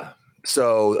 Yeah.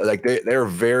 So like they're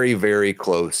very, very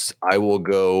close. I will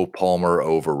go Palmer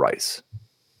over Rice.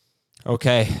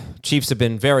 Okay. Chiefs have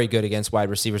been very good against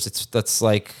wide receivers. That's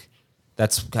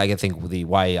I think the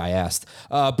why I asked.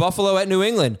 Buffalo at New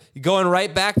England. You going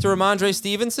right back to Ramondre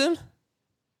Stevenson?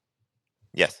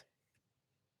 Yes.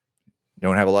 You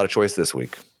don't have a lot of choice this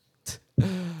week.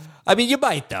 I mean, you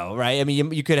might though, right? I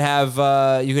mean, you could have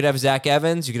Zach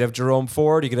Evans, you could have Jerome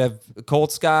Ford, you could have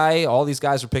Colts guy. All these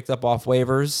guys were picked up off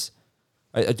waivers.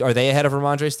 Are they ahead of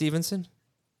Ramondre Stevenson?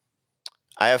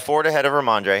 I have Ford ahead of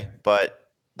Ramondre, but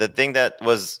the thing that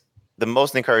was the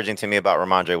most encouraging to me about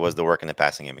Ramondre was the work in the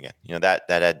passing game again. That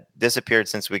had disappeared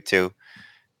since week 2,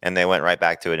 and they went right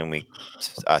back to it in week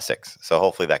 6. So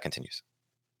hopefully that continues.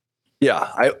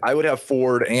 Yeah, I would have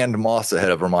Ford and Moss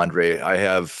ahead of Ramondre. I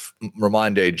have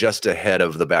Ramondre just ahead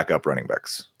of the backup running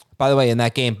backs. By the way, in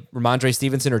that game, Ramondre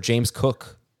Stevenson or James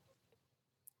Cook?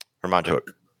 Ramondre.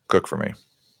 Cook for me.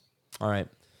 All right.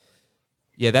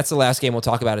 Yeah, that's the last game we'll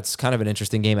talk about. It's kind of an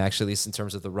interesting game, actually, at least in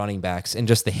terms of the running backs and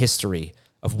just the history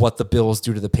of what the Bills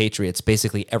do to the Patriots.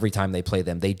 Basically, every time they play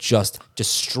them, they just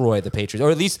destroy the Patriots,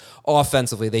 or at least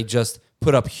offensively, they just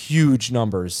put up huge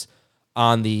numbers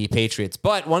on the Patriots.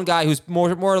 But one guy who's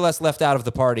more or less left out of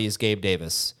the party is Gabe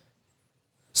Davis.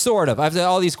 Sort of. I've done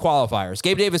all these qualifiers.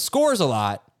 Gabe Davis scores a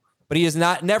lot, but he has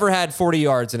never had 40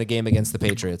 yards in a game against the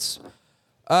Patriots.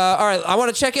 All right, I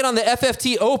want to check in on the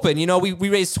FFT Open. We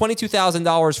raised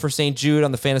 $22,000 for St. Jude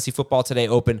on the Fantasy Football Today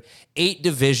Open. 8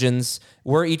 divisions.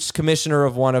 We're each commissioner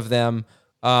of one of them.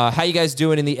 How you guys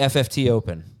doing in the FFT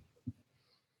Open?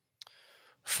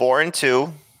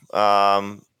 4-2.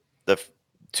 The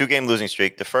 2-game losing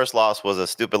streak. The first loss was a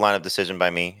stupid lineup decision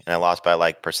by me, and I lost by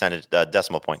like percentage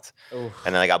decimal points. Oof.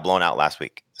 And then I got blown out last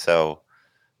week. So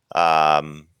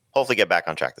hopefully get back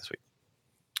on track this week.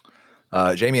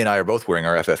 Jamie and I are both wearing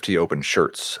our FFT Open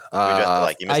shirts.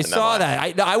 I saw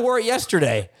that. I wore it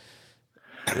yesterday.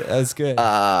 That was good.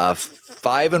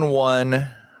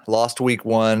 5-1, lost week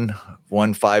 1,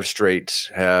 won 5 straight.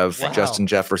 Have Justin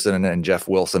Jefferson and Jeff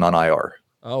Wilson on IR.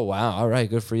 Oh wow! All right,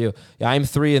 good for you. Yeah, I'm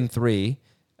 3-3,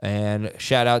 and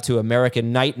shout out to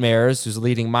American Nightmares, who's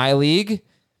leading my league.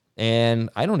 And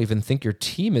I don't even think your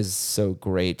team is so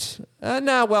great.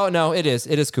 No, it is.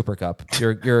 It is Cooper Kupp.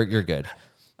 You're good.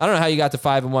 I don't know how you got to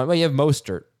 5-1. Well, you have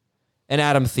Mostert and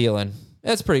Adam Thielen.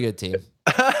 That's a pretty good team.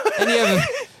 And you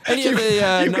have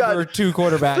the number 2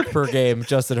 quarterback per game,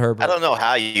 Justin Herbert. I don't know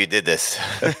how you did this.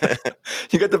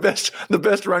 You got the best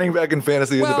running back in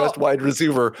fantasy and the best wide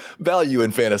receiver value in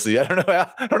fantasy. I don't know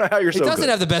how you're so good. He doesn't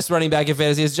have the best running back in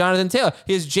fantasy. It's Jonathan Taylor.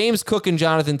 He has James Cook and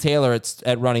Jonathan Taylor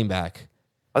at running back.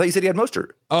 I thought you said he had Mostert.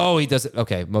 Oh, he doesn't.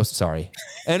 Okay, sorry.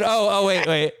 And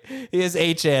wait. He has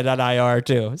HN on IR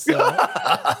too. So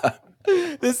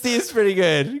this team's pretty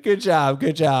good. Good job.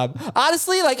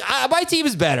 Honestly, my team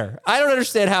is better. I don't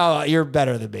understand how you're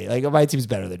better than me. Like my team's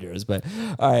better than yours, but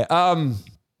all right.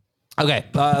 Okay,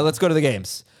 let's go to the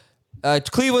games.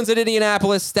 Cleveland's at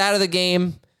Indianapolis. Stat of the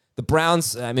game. The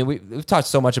Browns, I mean, we've talked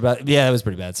so much about it. Yeah, that was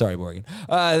pretty bad. Sorry, Morgan.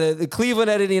 The Cleveland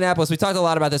at Indianapolis, we talked a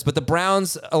lot about this, but the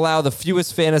Browns allow the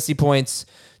fewest fantasy points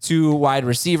to wide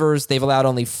receivers. They've allowed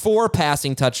only 4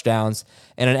 passing touchdowns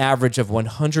and an average of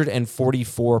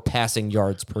 144 passing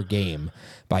yards per game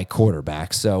by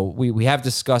quarterback. So we have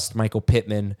discussed Michael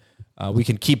Pittman. We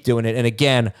can keep doing it. And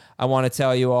again, I want to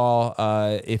tell you all,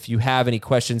 if you have any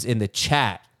questions in the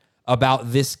chat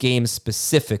about this game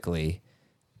specifically,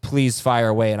 please fire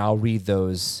away and I'll read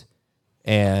those.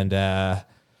 And I'm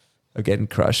getting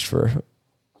crushed for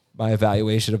my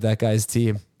evaluation of that guy's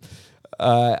team.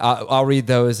 I'll read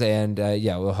those and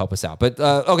will help us out. But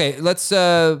okay, let's.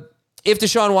 If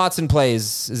Deshaun Watson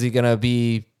plays, is he going to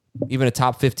be even a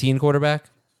top 15 quarterback?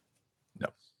 No.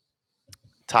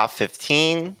 Top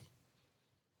 15?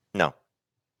 No. All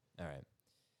right.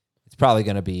 It's probably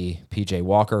going to be PJ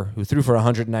Walker, who threw for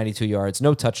 192 yards,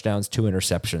 no touchdowns, 2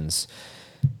 interceptions.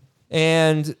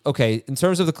 And, okay, in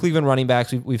terms of the Cleveland running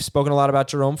backs, we've spoken a lot about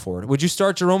Jerome Ford. Would you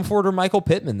start Jerome Ford or Michael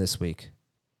Pittman this week?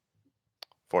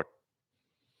 Ford.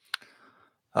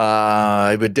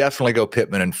 I would definitely go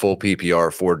Pittman in full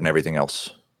PPR, Ford and everything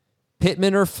else.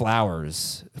 Pittman or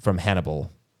Flowers from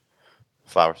Hannibal?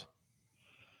 Flowers.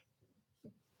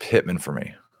 Pittman for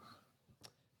me.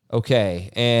 Okay,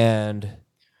 and... Do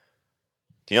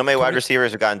you know how many wide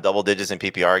receivers have gotten double digits in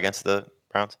PPR against the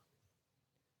Browns?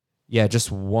 Yeah,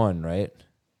 just 1, right?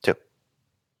 2.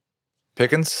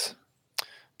 Pickens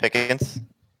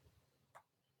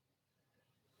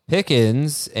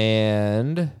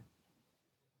and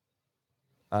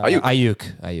Ayuk.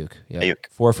 Yeah. Ayuk.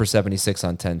 4 for 76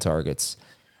 on 10 targets.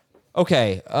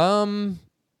 Okay. Kareem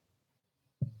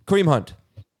Hunt.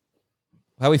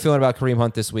 How are we feeling about Kareem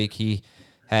Hunt this week? He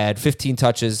had 15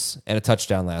 touches and a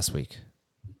touchdown last week.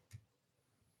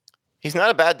 He's not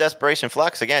a bad desperation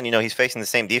flex. Again, he's facing the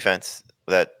same defense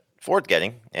that Ford's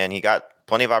getting, and he got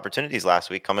plenty of opportunities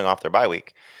last week coming off their bye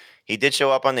week. He did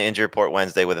show up on the injury report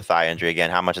Wednesday with a thigh injury. Again,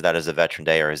 how much of that is a veteran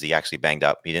day, or is he actually banged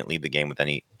up? He didn't leave the game with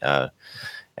any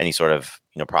sort of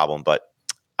problem. But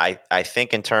I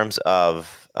think in terms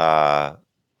of was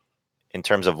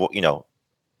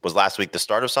last week the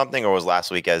start of something, or was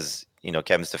last week, as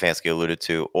Kevin Stefanski alluded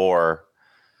to, or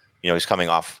he's coming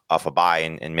off a bye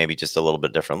and maybe just a little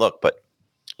bit different look. But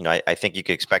I think you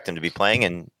could expect him to be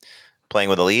playing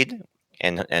with a lead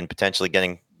and potentially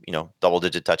getting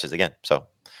double-digit touches again. So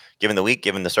given the week,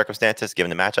 given the circumstances,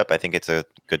 given the matchup, I think it's a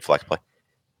good flex play.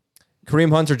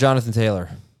 Kareem Hunt or Jonathan Taylor?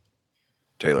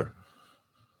 Taylor.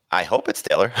 I hope it's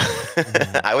Taylor.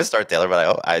 I would start Taylor,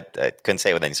 but I couldn't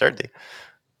say with any certainty.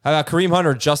 How about Kareem Hunt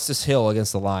or Justice Hill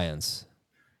against the Lions?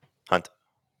 Hunt.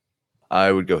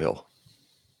 I would go Hill.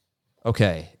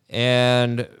 Okay.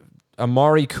 And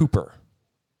Amari Cooper.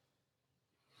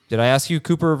 Did I ask you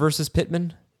Cooper versus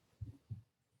Pittman?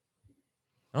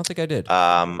 I don't think I did.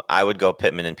 I would go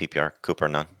Pittman in PPR. Cooper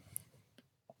none.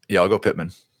 Yeah, I'll go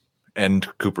Pittman and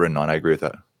Cooper and none. I agree with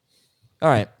that. All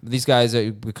right. These guys,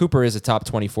 Cooper is a top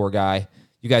 24 guy.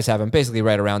 You guys have him basically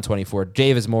right around 24.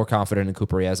 Dave is more confident in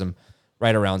Cooper. He has him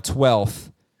right around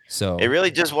 12th. So it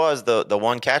really just was the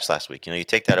one catch last week. You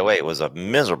take that away, it was a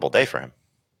miserable day for him.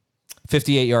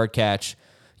 58-yard catch.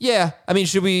 Yeah, I mean,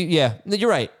 should we? Yeah, you're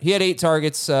right. He had 8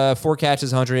 targets, 4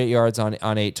 catches, 108 yards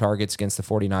on 8 targets against the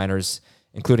 49ers,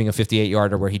 including a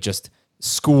 58-yarder where he just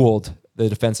schooled the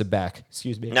defensive back.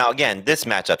 Excuse me. Now, again, this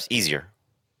matchup's easier.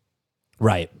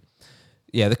 Right.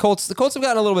 Yeah, the Colts have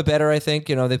gotten a little bit better, I think.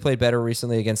 They played better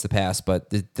recently against the pass, but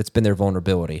that's been their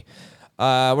vulnerability.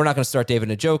 We're not going to start David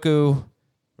Njoku.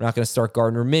 We're not going to start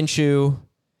Gardner Minshew.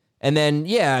 And then,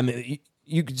 yeah, I mean,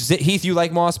 Heath, you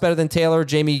like Moss better than Taylor?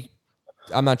 Jamie,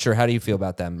 I'm not sure. How do you feel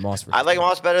about them? I like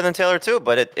Moss better than Taylor too,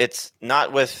 but it's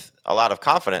not with a lot of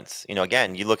confidence.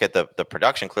 Again, you look at the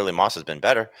production. Clearly, Moss has been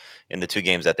better in the 2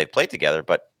 games that they've played together.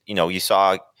 But you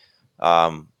saw,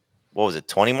 what was it,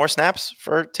 20 more snaps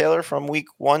for Taylor from week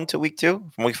 1 to week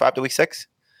 2, from week 5 to week 6.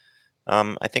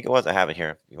 I think it was. I have it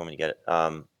here. You want me to get it?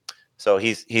 So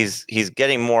he's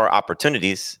getting more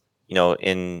opportunities.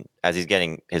 As he's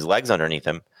getting his legs underneath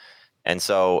him. And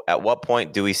so, at what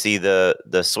point do we see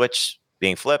the switch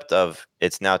being flipped of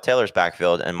it's now Taylor's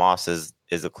backfield and Moss is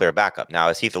the clear backup? Now,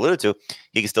 as Heath alluded to,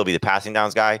 he can still be the passing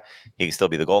downs guy. He can still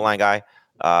be the goal line guy.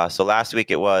 So last week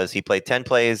he played 10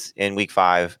 plays in week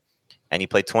 5, and he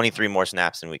played 23 more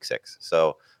snaps in week 6.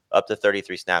 So up to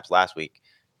 33 snaps last week.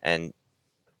 And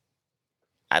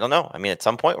I don't know. I mean, at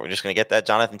some point, we're just going to get that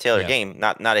Jonathan Taylor game.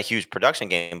 Not a huge production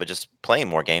game, but just playing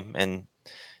more game. And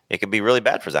it could be really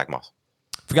bad for Zach Moss.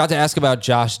 Forgot to ask about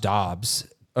Josh Downs.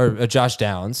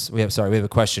 We have a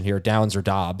question here. Downs or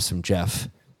Dobbs from Jeff.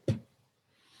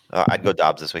 I'd go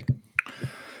Dobbs this week.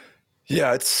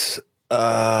 Yeah, it's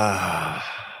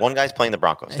one guy's playing the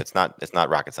Broncos. It's not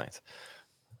rocket science.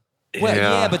 Well,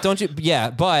 yeah, but don't you? Yeah,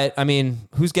 but I mean,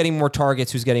 who's getting more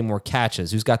targets? Who's getting more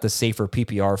catches? Who's got the safer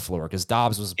PPR floor? Because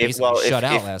Dobbs was basically shut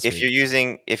out last week. If you're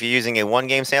using a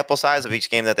 1-game sample size of each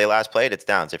game that they last played, it's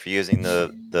Downs. If you're using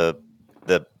the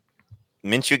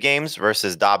Minshew games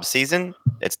versus Dobbs season,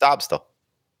 it's Dobbs still.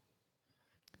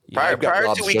 Prior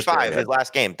to week 5, his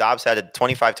last game, Dobbs had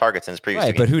 25 targets in his previous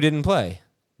game. But who didn't play?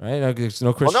 Right? There's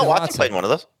no Christian Watson played one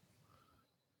of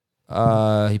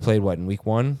those. He played what in week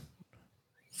 1?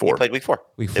 4. He played week 4.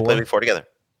 Week 4? They played week 4 together.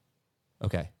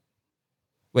 Okay.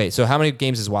 Wait, so how many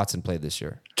games has Watson played this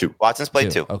year? 2. Watson's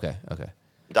played 2. Okay.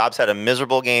 Dobbs had a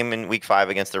miserable game in week 5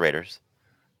 against the Raiders.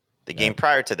 The game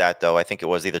prior to that, though, I think it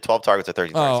was either 12 targets or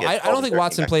 30 targets. I don't think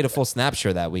Watson played a full snap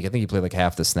share that week. I think he played like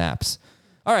half the snaps.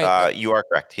 All right. You are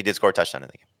correct. He did score a touchdown in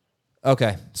the game.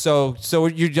 Okay. So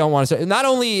you don't want to say. Not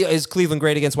only is Cleveland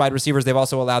great against wide receivers, they've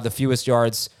also allowed the fewest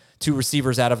yards to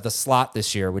receivers out of the slot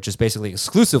this year, which is basically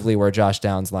exclusively where Josh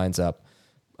Downs lines up.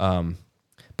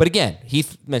 But again,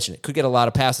 Heath mentioned it. Could get a lot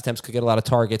of pass attempts, could get a lot of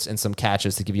targets and some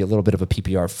catches to give you a little bit of a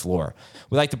PPR floor.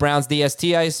 We like the Browns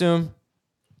DST, I assume?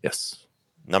 Yes.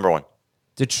 Number 1.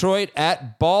 Detroit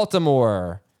at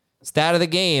Baltimore. Stat of the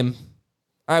game.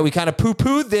 All right, we kind of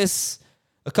poo-pooed this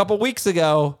a couple weeks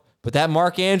ago, but that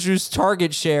Mark Andrews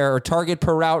target share or target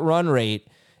per route run rate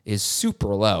is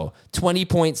super low.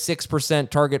 20.6%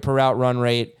 target per route run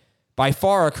rate. By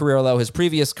far a career low. His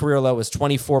previous career low was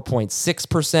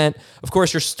 24.6%. Of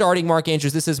course, you're starting Mark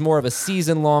Andrews. This is more of a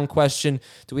season-long question.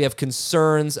 Do we have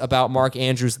concerns about Mark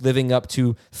Andrews living up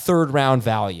to third-round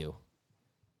value?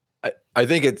 I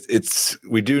think it's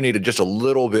we do need just a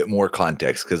little bit more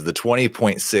context because the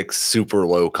 20.6 super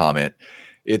low comment,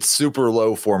 it's super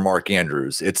low for Mark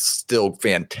Andrews. It's still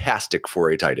fantastic for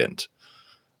a tight end.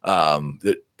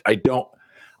 I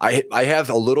I have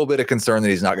a little bit of concern that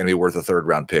he's not going to be worth a 3rd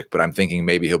round pick, but I'm thinking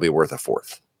maybe he'll be worth a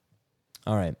 4th.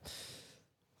 All right.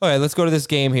 Let's go to this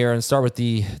game here and start with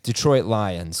the Detroit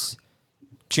Lions.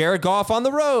 Jared Goff on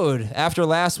the road after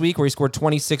last week where he scored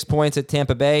 26 points at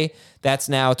Tampa Bay. That's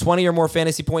now 20 or more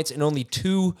fantasy points in only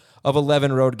 2 of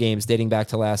 11 road games dating back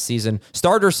to last season.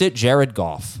 Start or sit Jared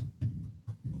Goff?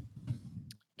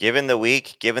 Given the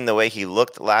week, given the way he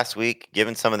looked last week,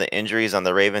 given some of the injuries on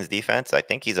the Ravens defense, I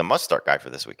think he's a must-start guy for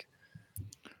this week.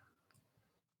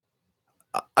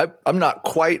 I'm not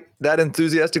quite that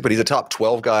enthusiastic, but he's a top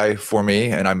 12 guy for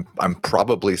me, and I'm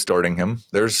probably starting him.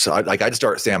 I'd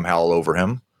start Sam Howell over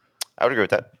him. I would agree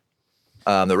with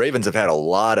that. The Ravens have had a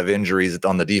lot of injuries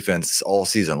on the defense all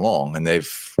season long, and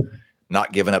they've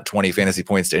not given up 20 fantasy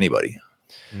points to anybody.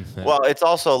 Mm-hmm. Well, it's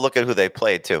also look at who they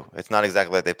played too. It's not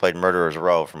exactly like they played murderers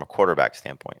row from a quarterback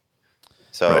standpoint.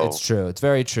 So right, it's true. It's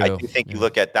very true. I do think you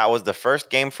look at that was the first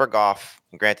game for Goff.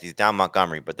 Granted, he's down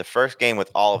Montgomery, but the first game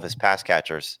with all of his pass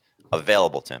catchers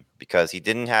available to him because he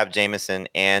didn't have Jameson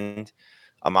and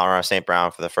Amon-Ra St.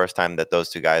 Brown for the first time that those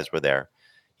 2 guys were there.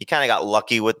 He kind of got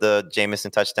lucky with the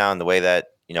Jameson touchdown, the way that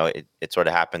it sort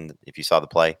of happened if you saw the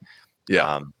play.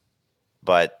 Yeah.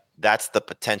 But that's the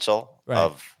potential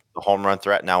of the home run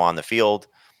threat now on the field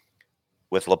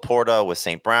with Laporta, with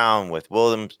St. Brown, with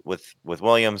Williams,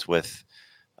 with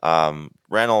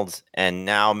Reynolds, and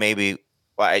now maybe.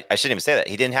 Well, I shouldn't even say that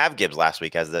he didn't have Gibbs last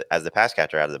week as the pass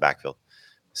catcher out of the backfield.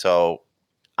 So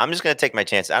I'm just going to take my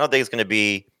chance. I don't think it's going to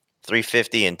be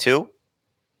 350 and 2,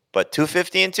 but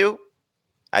 250 and 2.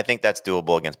 I think that's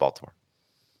doable against Baltimore.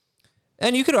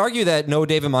 And you could argue that no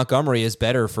David Montgomery is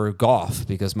better for Goff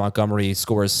because Montgomery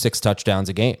scores 6 touchdowns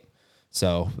a game.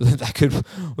 So that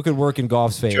could work in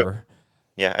Goff's favor. Sure.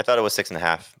 Yeah, I thought it was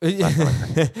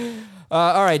 6.5.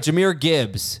 All right, Jahmyr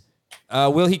Gibbs.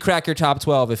 Will he crack your top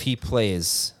 12 if he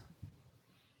plays?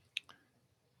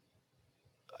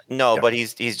 No, but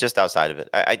he's just outside of it.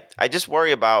 I just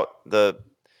worry about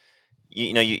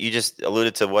you just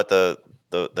alluded to what the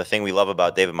thing we love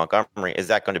about David Montgomery. Is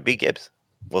that going to be Gibbs?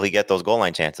 Will he get those goal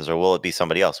line chances, or will it be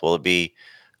somebody else? Will it be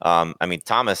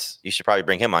Thomas? You should probably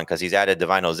bring him on because he's added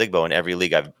Divine Ozigbo in every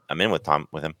league I'm in with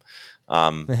him.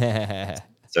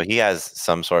 So he has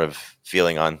some sort of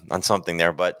feeling on something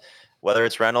there. But whether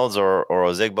it's Reynolds or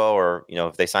Ozigbo, or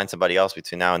if they sign somebody else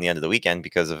between now and the end of the weekend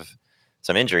because of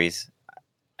some injuries,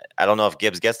 I don't know if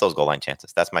Gibbs gets those goal line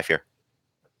chances. That's my fear.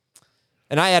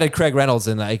 And I added Craig Reynolds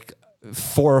in like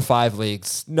 4 or 5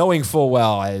 leagues, knowing full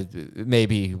well it may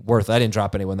be worth it. I didn't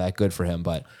drop anyone that good for him,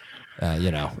 but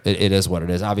it is what it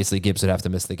is. Obviously, Gibbs would have to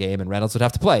miss the game, and Reynolds would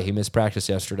have to play. He missed practice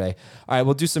yesterday. All right,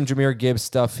 we'll do some Jahmyr Gibbs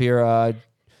stuff here.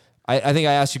 I think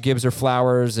I asked you Gibbs or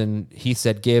Flowers, and he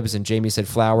said Gibbs, and Jamie said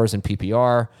Flowers in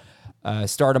PPR.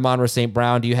 Start Amon-Ra St.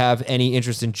 Brown. Do you have any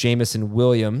interest in Jameson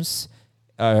Williams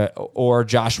or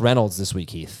Josh Reynolds this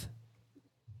week, Heath?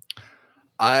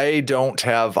 I don't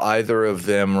have either of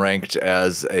them ranked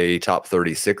as a top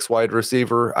 36 wide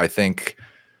receiver. I think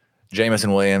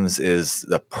Jameson Williams is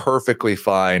the perfectly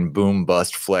fine boom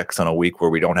bust flex on a week where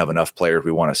we don't have enough players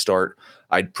we want to start.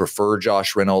 I'd prefer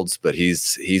Josh Reynolds, but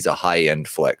he's a high end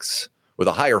flex with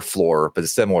a higher floor, but a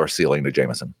similar ceiling to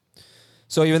Jameson.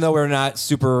 So even though we're not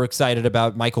super excited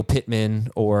about Michael Pittman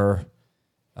or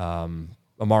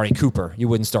Amari Cooper, you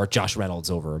wouldn't start Josh Reynolds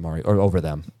over Amari or over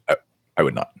them. I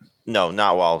would not. No,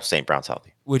 not while St. Brown's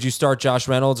healthy. Would you start Josh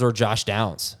Reynolds or Josh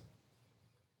Downs?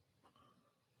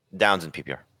 Downs in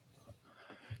PPR.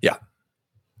 Yeah.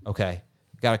 Okay.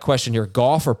 Got a question here.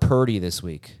 Goff or Purdy this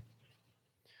week?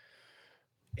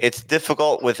 It's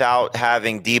difficult without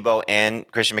having Debo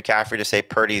and Christian McCaffrey to say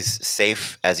Purdy's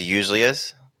safe as he usually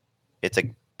is. It's a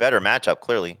better matchup,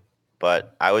 clearly,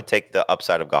 but I would take the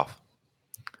upside of Goff.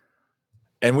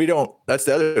 And that's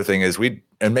the other thing is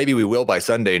and maybe we will by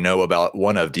Sunday know about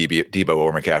one of Debo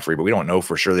or McCaffrey, but we don't know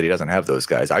for sure that he doesn't have those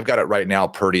guys. I've got it right now,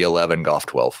 Purdy 11, Goff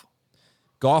 12.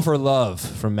 Goff or Love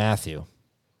from Matthew?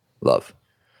 Love.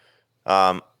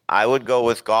 I would go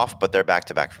with Goff, but they're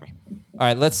back-to-back for me. All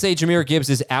right, let's say Jahmyr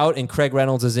Gibbs is out and Craig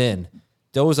Reynolds is in.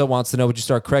 Doza wants to know, would you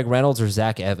start Craig Reynolds or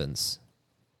Zach Evans?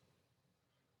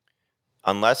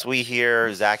 Unless we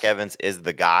hear Zach Evans is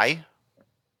the guy,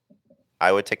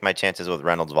 I would take my chances with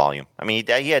Reynolds' volume. I mean,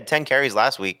 he had 10 carries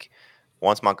last week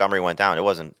once Montgomery went down. It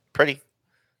wasn't pretty,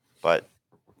 but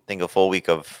I think a full week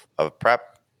of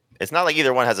prep. It's not like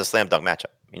either one has a slam dunk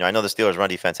matchup. I know the Steelers' run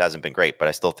defense hasn't been great, but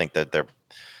I still think that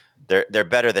they're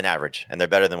better than average, and they're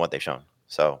better than what they've shown.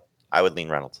 So I would lean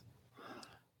Reynolds.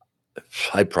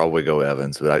 I'd probably go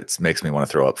Evans, but it makes me want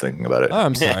to throw up thinking about it. Oh,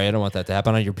 I'm sorry. I don't want that to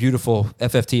happen on your beautiful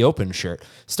FFT Open shirt.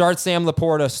 Start Sam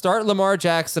Laporta. Start Lamar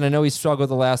Jackson. I know he struggled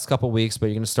the last couple weeks, but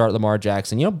you're going to start Lamar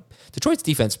Jackson. Detroit's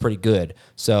defense is pretty good,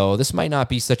 so this might not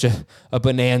be such a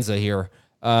bonanza here.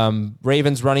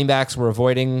 Ravens running backs we're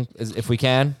avoiding if we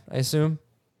can, I assume.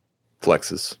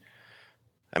 Flexes.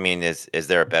 I mean, is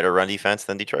there a better run defense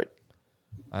than Detroit?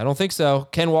 I don't think so.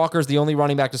 Ken Walker's the only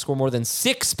running back to score more than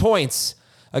 6 points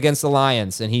against the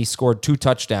Lions, and he scored 2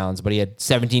 touchdowns, but he had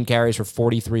 17 carries for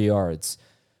 43 yards.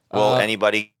 Will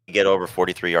anybody get over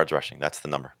 43 yards rushing? That's the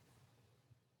number.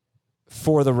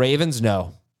 For the Ravens,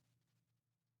 no.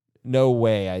 No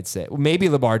way, I'd say. Maybe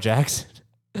Lamar Jackson.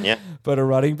 Yeah. But a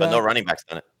running back? But no running backs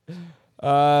done it.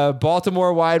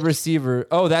 Baltimore wide receiver.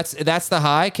 Oh, that's the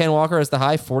high? Ken Walker has the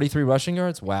high, 43 rushing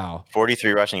yards? Wow.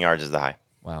 43 rushing yards is the high.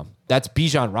 Wow. That's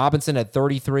Bijan Robinson at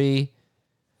 33.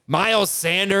 Miles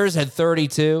Sanders had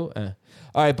 32. All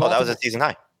right, That was a season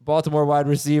high. Baltimore wide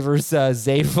receivers,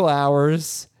 Zay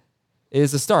Flowers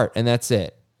is a start, and that's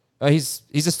it. He's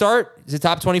a start? Is it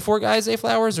top 24 guy, Zay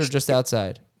Flowers, or just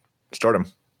outside? Start him.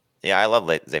 Yeah, I love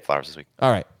Zay Flowers this week.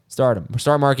 All right, start him.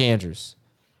 Start Mark Andrews.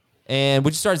 And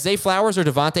would you start Zay Flowers or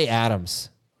Devontae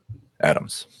Adams?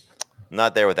 Adams. I'm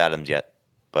not there with Adams yet,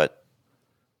 but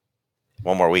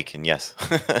one more week, and yes.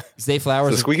 Zay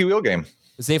Flowers. It's a squeaky wheel game.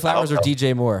 Zay Flowers or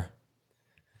DJ Moore?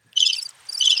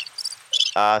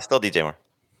 Still DJ Moore.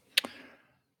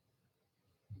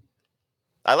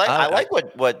 I like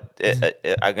what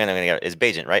I'm gonna get is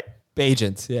Bajent, right?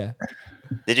 Bajent, yeah.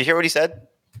 Did you hear what he said?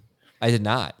 I did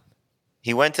not.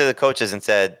 He went to the coaches and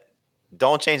said,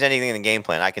 "Don't change anything in the game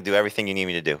plan. I can do everything you need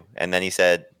me to do." And then he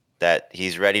said that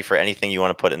he's ready for anything you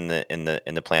want to put in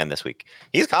the plan this week.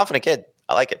 He's a confident kid.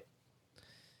 I like it.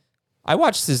 I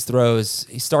watched his throws.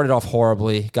 He started off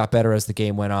horribly, got better as the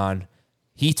game went on.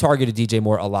 He targeted DJ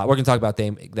Moore a lot. We're going to talk about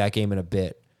that game in a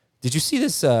bit. Did you see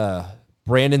this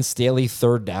Brandon Staley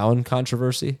third down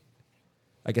controversy?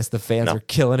 I guess the fans are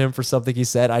killing him for something he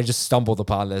said. I just stumbled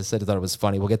upon this. I thought it was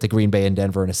funny. We'll get to Green Bay and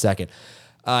Denver in a second.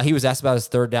 He was asked about his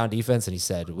third down defense, and he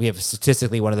said, we have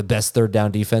statistically one of the best third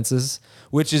down defenses,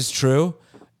 which is true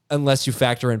unless you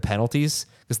factor in penalties,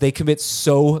 because they commit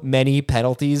so many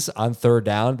penalties on third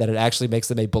down that it actually makes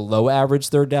them a below average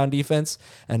third down defense,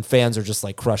 and fans are just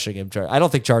like crushing him. I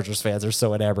don't think Chargers fans are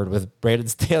so enamored with Brandon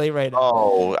Staley right now.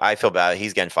 Oh, I feel bad.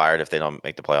 He's getting fired if they don't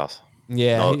make the playoffs.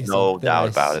 Yeah. No doubt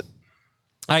about it.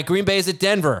 All right, Green Bay's at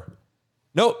Denver.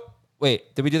 Nope.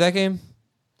 Wait, did we do that game?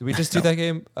 Did we just do that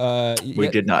game? We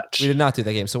did not. We did not do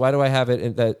that game. So why do I have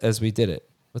it as we did it?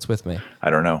 What's with me? I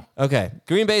don't know. Okay.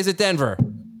 Green Bay's at Denver.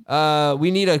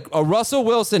 We need a Russell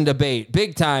Wilson debate.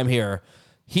 Big time here.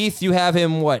 Heath, you have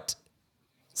him what?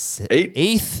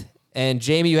 Eighth? And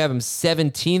Jamie, you have him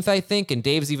 17th, I think. And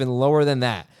Dave's even lower than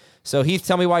that. So Heath,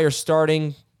 tell me why you're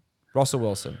starting Russell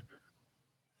Wilson.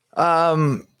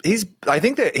 I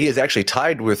think that he is actually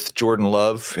tied with Jordan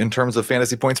Love in terms of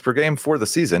fantasy points per game for the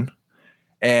season.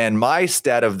 And my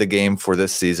stat of the game for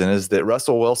this season is that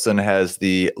Russell Wilson has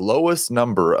the lowest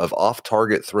number of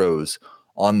off-target throws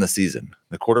on the season.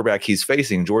 The quarterback he's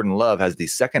facing, Jordan Love, has the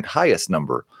second highest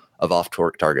number of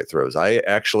off-target throws. I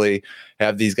actually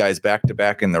have these guys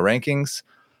back-to-back in the rankings.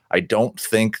 I don't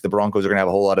think the Broncos are going to have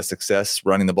a whole lot of success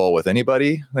running the ball with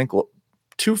anybody. I think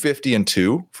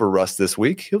 250-2 for Russ this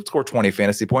week. He'll score 20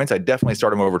 fantasy points. I'd definitely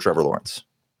start him over Trevor Lawrence.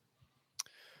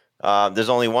 There's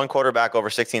only one quarterback over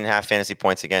 16.5 fantasy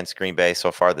points against Green Bay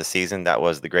so far this season. That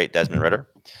was the great Desmond Ridder.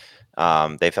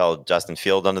 They've held Justin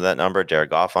Fields under that number, Jared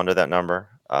Goff under that number.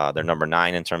 They're number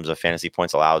 9 in terms of fantasy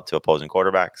points allowed to opposing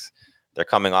quarterbacks. They're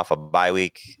coming off a bye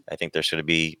week. I think they're going to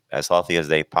be as healthy as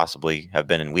they possibly have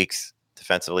been in weeks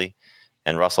defensively.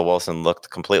 And Russell Wilson looked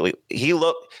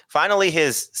finally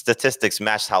his statistics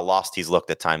matched how lost he's looked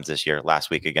at times this year, last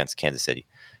week against Kansas City.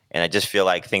 And I just feel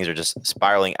like things are just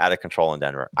spiraling out of control in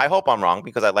Denver. I hope I'm wrong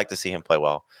because I'd like to see him play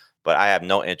well, but I have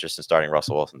no interest in starting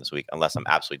Russell Wilson this week unless I'm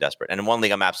absolutely desperate. And in one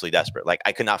league, I'm absolutely desperate. Like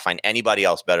I could not find anybody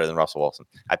else better than Russell Wilson.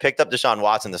 I picked up Deshaun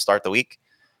Watson to start the week,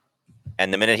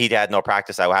 and the minute he had no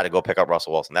practice, I had to go pick up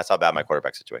Russell Wilson. That's how bad my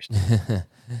quarterback situation is.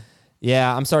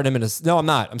 Yeah, I'm starting him no, I'm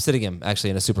not. I'm sitting him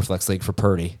actually in a super flex league for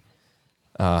Purdy.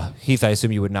 Heath, I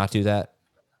assume you would not do that?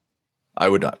 I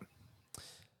would not.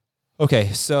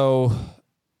 Okay, so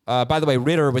by the way,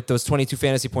 Ridder with those 22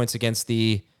 fantasy points against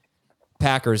the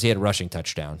Packers, he had a rushing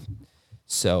touchdown.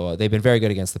 So they've been very good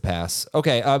against the pass.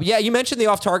 Okay, yeah, you mentioned the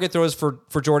off-target throws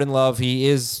for Jordan Love. He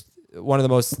is one of the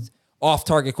most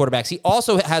off-target quarterbacks. He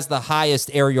also has the highest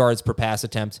air yards per pass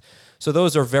attempt. So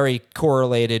those are very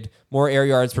correlated. More air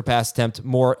yards per pass attempt,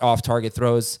 more off-target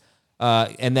throws.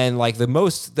 And then like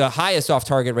the highest off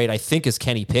target rate, I think, is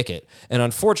Kenny Pickett. And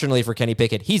unfortunately for Kenny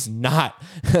Pickett, he's not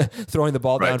throwing the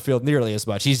ball downfield nearly as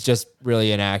much. He's just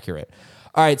really inaccurate.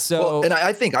 All right. So, and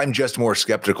I think I'm just more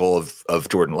skeptical of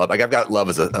Jordan Love. Like I've got Love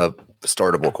as a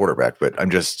startable quarterback, but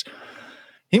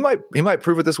he might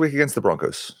prove it this week against the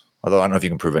Broncos. Although I don't know if you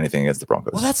can prove anything against the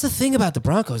Broncos. Well, that's the thing about the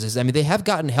Broncos is, I mean, they have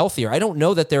gotten healthier. I don't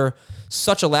know that they're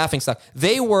such a laughingstock.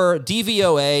 They were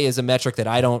DVOA is a metric that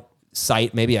I don't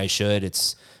cite. Maybe I should.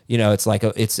 It's, it's like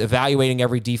it's evaluating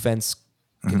every defense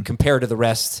compared to the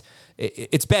rest.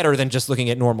 It's better than just looking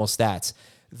at normal stats.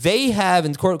 They have,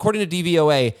 according to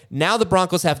DVOA, now the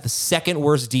Broncos have the second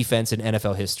worst defense in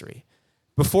NFL history.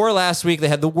 Before last week, they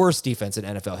had the worst defense in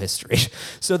NFL history.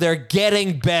 So they're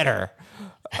getting better.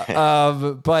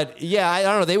 But yeah, I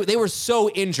don't know. They were so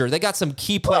injured. They got some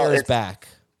key players back.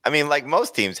 I mean, like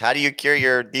most teams, how do you cure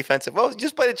your defensive? Well,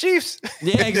 just play the Chiefs.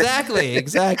 Yeah, exactly.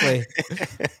 All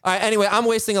right. Anyway, I'm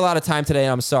wasting a lot of time today.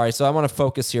 And I'm sorry. So I want to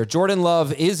focus here. Jordan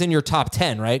Love is in your top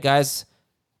 10, right, guys?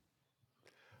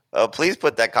 Please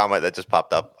put that comment that just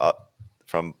popped up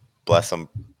from Bless Some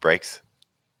Breaks.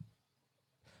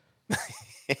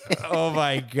 Oh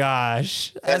my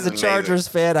gosh. As a Chargers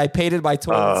fan, I painted my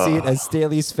toilet seat as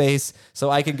Staley's face so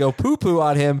I can go poo-poo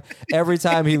on him every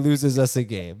time he loses us a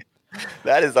game.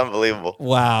 That is unbelievable.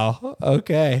 Wow.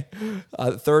 Okay.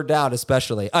 Third down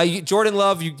especially. Jordan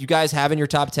Love, you guys have in your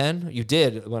top 10? You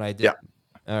did when I did. Yeah.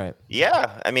 All right.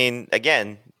 Yeah. I mean,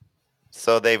 again,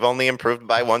 so they've only improved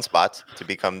by one spot to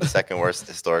become the second worst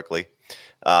historically.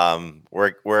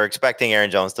 We're expecting Aaron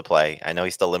Jones to play. I know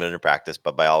he's still limited in practice,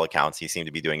 but by all accounts, he seemed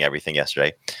to be doing everything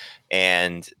yesterday.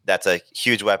 And that's a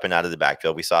huge weapon out of the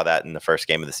backfield. We saw that in the first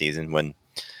game of the season when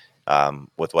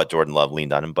with what Jordan Love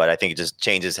leaned on him. But I think it just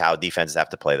changes how defenses have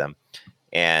to play them.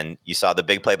 And you saw the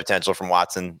big play potential from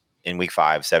Watson in week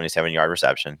 5, 77-yard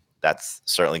reception. That's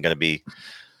certainly going to be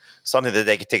something that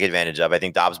they could take advantage of. I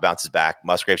think Dobbs bounces back.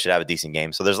 Musgrave should have a decent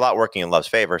game. So there's a lot working in Love's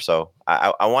favor. So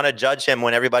I want to judge him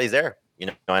when everybody's there.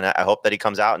 And I hope that he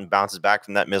comes out and bounces back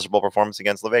from that miserable performance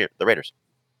against the Raiders.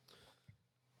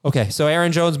 Okay, so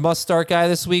Aaron Jones must start guy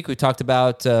this week. We talked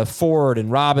about Ford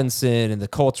and Robinson and the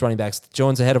Colts running backs.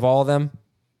 Jones ahead of all of them?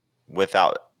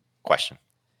 Without question.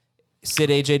 Sit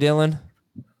A.J. Dillon?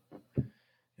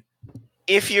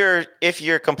 If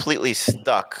you're completely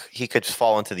stuck, he could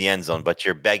fall into the end zone, but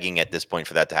you're begging at this point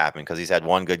for that to happen because he's had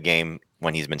one good game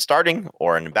when he's been starting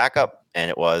or in backup, and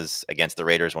it was against the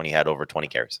Raiders when he had over 20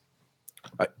 carries.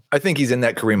 I think he's in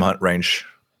that Kareem Hunt range.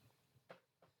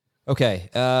 Okay.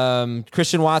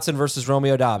 Christian Watson versus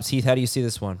Romeo Dobbs. Heath, how do you see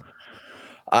this one?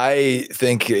 I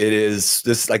think it is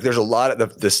this, like there's a lot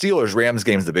of the Steelers-Rams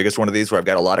game is the biggest one of these where I've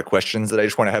got a lot of questions that I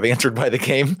just want to have answered by the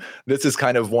game. This is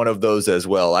kind of one of those as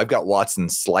well. I've got Watson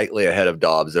slightly ahead of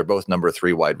Dobbs. They're both number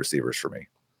 3 wide receivers for me.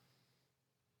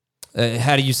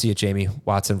 How do you see it, Jamie?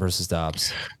 Watson versus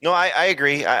Dobbs? No, I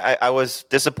agree. I was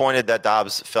disappointed that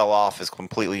Dobbs fell off as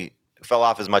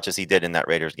much as he did in that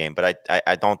Raiders game, but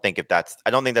I don't think that's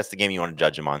the game you want to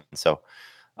judge him on. So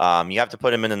you have to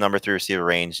put him in the number 3 receiver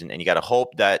range, and you got to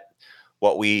hope that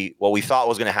what we thought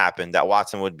was going to happen, that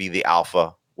Watson would be the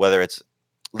alpha, whether it's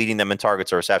leading them in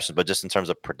targets or receptions, but just in terms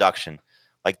of production.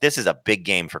 Like this is a big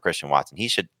game for Christian Watson. He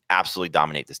should absolutely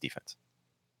dominate this defense.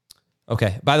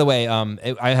 Okay. By the way,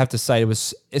 I have to cite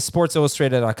it's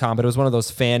sportsillustrated.com, but it was one of those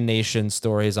Fan Nation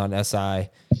stories on SI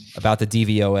about the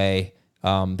DVOA.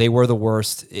 They were the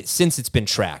worst since it's been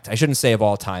tracked. I shouldn't say of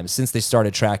all time, since they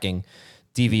started tracking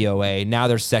DVOA. Now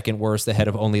they're second worst ahead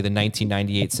of only the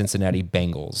 1998 Cincinnati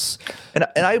Bengals. And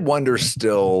I wonder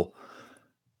still,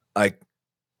 like,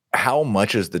 how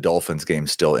much is the Dolphins game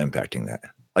still impacting that?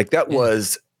 Like that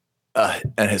was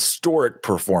an historic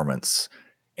performance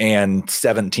and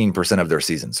 17% of their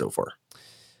season so far.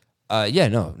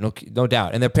 No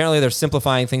doubt. And apparently they're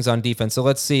simplifying things on defense. So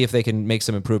let's see if they can make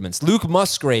some improvements. Luke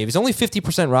Musgrave, he's only 50%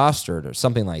 rostered or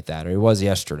something like that, or he was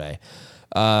yesterday.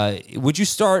 Would you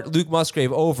start Luke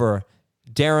Musgrave over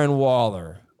Darren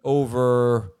Waller,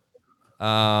 over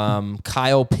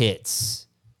Kyle Pitts,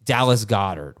 Dallas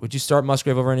Goedert? Would you start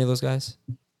Musgrave over any of those guys?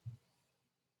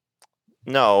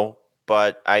 No,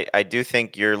 but I do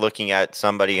think you're looking at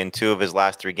somebody in 2 of his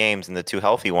last 3 games and the 2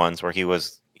 healthy ones where he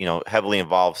was heavily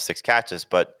involved, 6 catches.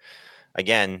 But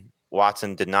again,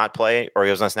 Watson did not play, or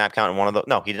he was on snap count in one of those.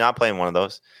 No, he did not play in one of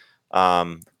those.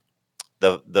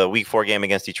 The week 4 game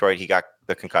against Detroit, he got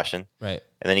the concussion. Right.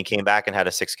 And then he came back and had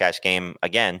a 6-catch game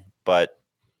again, but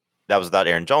that was without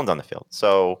Aaron Jones on the field.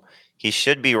 So he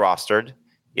should be rostered.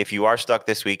 If you are stuck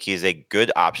this week, he's a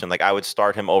good option. Like I would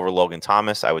start him over Logan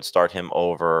Thomas. I would start him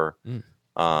over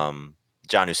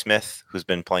Jonnu Smith, who's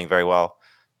been playing very well.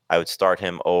 I would start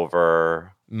him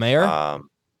over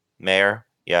Mayer,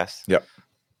 yes. Yep.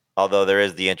 Although there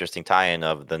is the interesting tie-in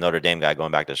of the Notre Dame guy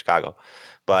going back to Chicago.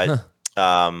 But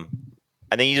I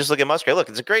think you just look at Musgrave. Look,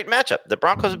 it's a great matchup. The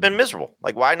Broncos have been miserable.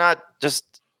 Like, why not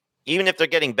just, even if they're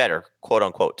getting better, quote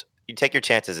unquote, you take your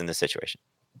chances in this situation.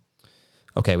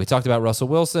 Okay, we talked about Russell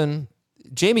Wilson.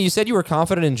 Jamie, you said you were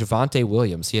confident in Javonte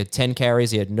Williams. He had 10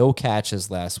 carries. He had no catches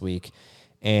last week.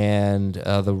 And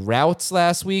the routes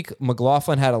last week,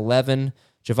 McLaughlin had 11.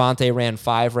 Javonte ran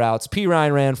 5 routes. P.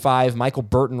 Ryan ran 5. Michael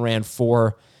Burton ran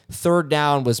 4. Third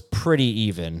down was pretty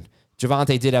even.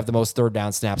 Javonte did have the most third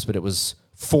down snaps, but it was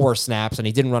 4 snaps, and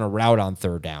he didn't run a route on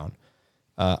third down.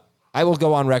 I will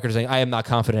go on record saying I am not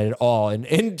confident at all in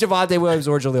Javonte Williams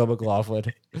or Jaleel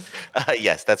McLaughlin.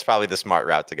 Yes, that's probably the smart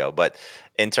route to go. But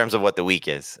in terms of what the week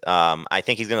is, I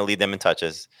think he's going to lead them in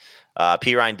touches.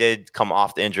 P. Ryan did come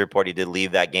off the injury report. He did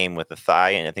leave that game with a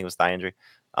thigh, and I think it was thigh injury.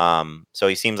 So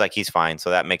he seems like he's fine. So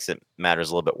that makes it matters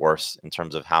a little bit worse in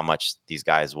terms of how much these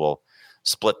guys will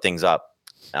split things up.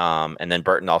 And then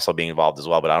Burton also being involved as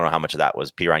well, but I don't know how much of that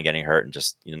was P. Ryan getting hurt and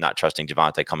just not trusting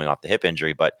Javonte coming off the hip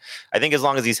injury. But I think as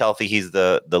long as he's healthy, he's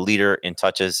the leader in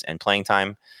touches and playing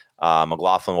time.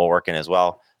 McLaughlin will work in as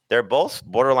well. They're both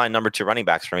borderline number 2 running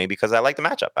backs for me because I like the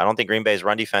matchup. I don't think Green Bay's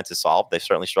run defense is solved. They've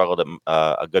certainly struggled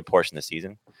a good portion this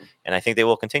season, and I think they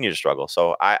will continue to struggle.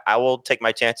 So I will take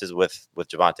my chances with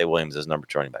Javonte Williams as number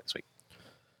 2 running back this week.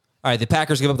 All right, the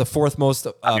Packers give up the 4th most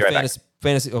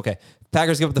fantasy. Okay,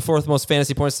 Packers give up the 4th most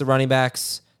fantasy points to running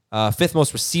backs, 5th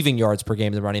most receiving yards per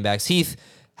game to the running backs. Heath,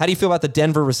 how do you feel about the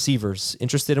Denver receivers?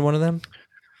 Interested in one of them?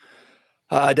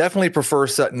 I definitely prefer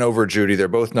Sutton over Judy. They're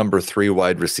both number 3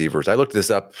 wide receivers. I looked this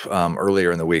up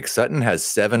earlier in the week. Sutton has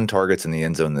 7 targets in the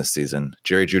end zone this season.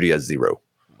 Jerry Jeudy has 0.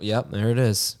 Yep, there it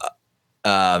is.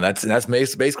 That's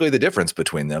basically the difference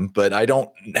between them. But I don't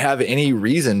have any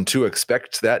reason to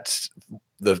expect that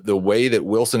the way that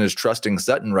Wilson is trusting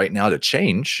Sutton right now to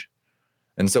change.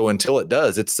 And so until it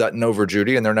does, it's Sutton over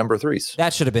Jeudy, and they're number 3s.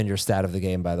 That should have been your stat of the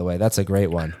game, by the way. That's a great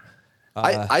one.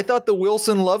 I thought the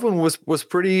Wilson Love one was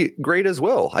pretty great as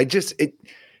well.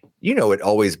 It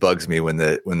always bugs me when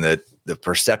the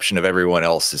perception of everyone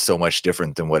else is so much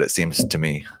different than what it seems to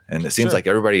me. And it seems like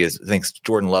everybody thinks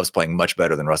Jordan Love's playing much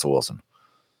better than Russell Wilson.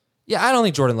 Yeah, I don't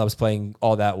think Jordan Love's playing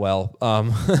all that well.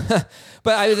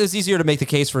 But it was easier to make the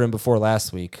case for him before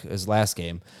last week, his last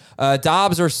game.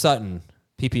 Dobbs or Sutton?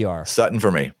 PPR. Sutton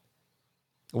for me.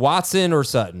 Watson or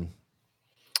Sutton?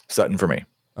 Sutton for me.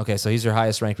 Okay, so he's your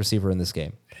highest ranked receiver in this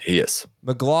game. He is.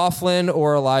 McLaughlin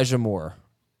or Elijah Moore?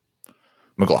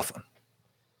 McLaughlin.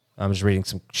 I'm just reading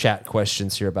some chat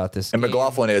questions here about this. And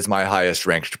McLaughlin is my highest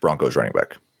ranked Broncos running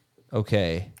back.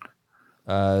 Okay.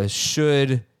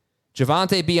 Should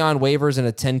Javonte be on waivers in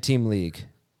a 10-team league?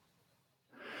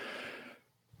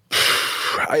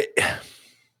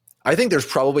 I think there's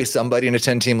probably somebody in a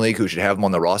 10-team league who should have him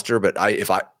on the roster, but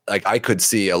I could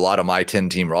see a lot of my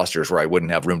 10-team rosters where I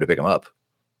wouldn't have room to pick him up.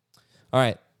 All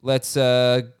right, let's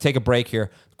take a break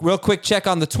here. Real quick check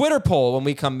on the Twitter poll when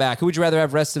we come back. Who would you rather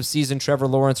have rest of season, Trevor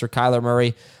Lawrence or Kyler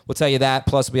Murray? We'll tell you that.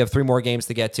 Plus, we have 3 more games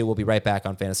to get to. We'll be right back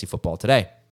on Fantasy Football Today.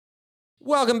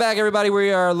 Welcome back, everybody.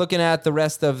 We are looking at the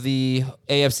rest of the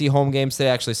AFC home games today.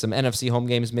 Actually, some NFC home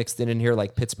games mixed in here,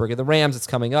 like Pittsburgh and the Rams. It's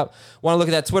coming up. Want to look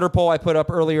at that Twitter poll I put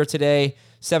up earlier today.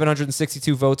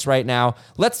 762 votes right now.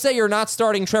 Let's say you're not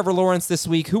starting Trevor Lawrence this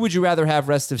week. Who would you rather have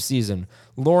rest of season,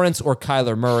 Lawrence or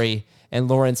Kyler Murray? And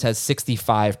Lawrence has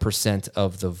 65%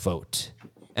 of the vote.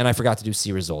 And I forgot to do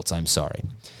C results. I'm sorry.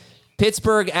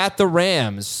 Pittsburgh at the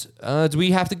Rams. Do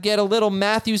we have to get a little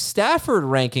Matthew Stafford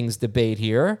rankings debate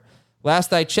here?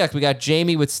 Last I checked, we got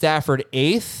Jamie with Stafford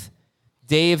 8th.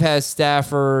 Dave has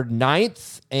Stafford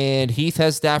 9th. And Heath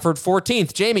has Stafford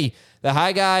 14th. Jamie, the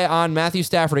high guy on Matthew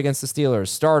Stafford against the Steelers.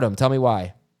 Start him. Tell me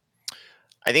why.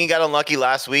 I think he got unlucky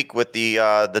last week with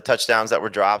the touchdowns that were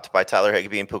dropped by Tyler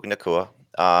Higbee and Puka Nacua.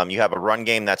 You have a run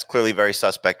game that's clearly very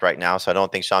suspect right now, so I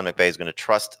don't think Sean McVay is going to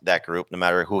trust that group no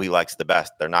matter who he likes the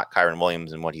best. They're not Kyron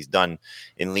Williams and what he's done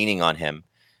in leaning on him.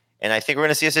 And I think we're going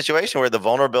to see a situation where the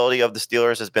vulnerability of the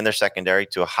Steelers has been their secondary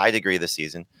to a high degree this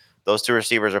season. Those 2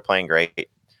 receivers are playing great.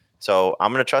 So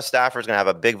I'm going to trust Stafford's going to have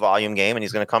a big volume game, and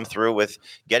he's going to come through with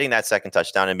getting that second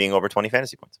touchdown and being over 20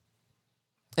 fantasy points.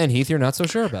 And Heath, you're not so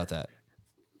sure about that.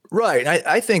 Right.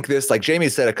 I think this, like Jamie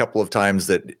said a couple of times,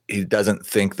 that he doesn't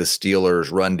think the Steelers'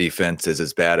 run defense is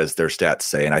as bad as their stats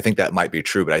say. And I think that might be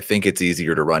true, but I think it's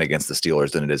easier to run against the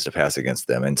Steelers than it is to pass against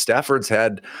them. And Stafford's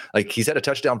he's had a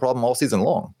touchdown problem all season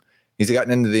long. He's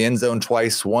gotten into the end zone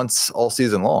once all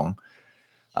season long.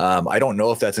 I don't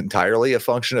know if that's entirely a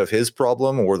function of his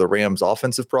problem or the Rams'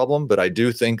 offensive problem, but I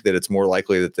do think that it's more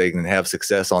likely that they can have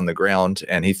success on the ground,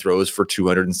 and he throws for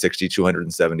 260,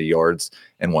 270 yards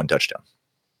and 1 touchdown.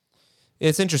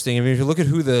 It's interesting. I mean, if you look at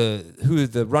who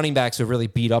the running backs have really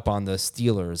beat up on the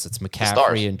Steelers, it's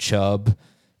McCaffrey and Chubb,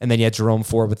 and then you had Jerome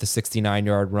Ford with the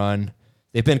 69-yard run.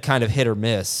 They've been kind of hit or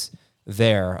miss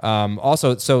there.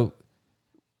 Also, so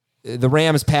the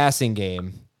Rams passing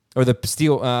game or the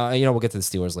we'll get to the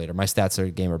Steelers later. My stats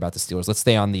are about the Steelers. Let's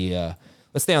stay on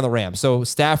the Rams. So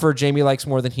Stafford, Jamie likes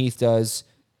more than Heath does.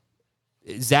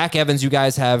 Zach Evans, you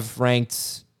guys have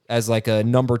ranked as like a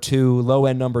low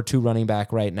end number 2 running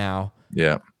back right now.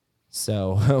 Yeah.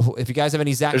 So if you guys have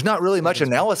any Zach, there's not really much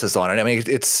analysis on it. I mean,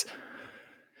 it's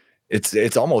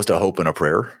almost a hope and a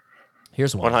prayer.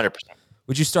 Here's one. 100%.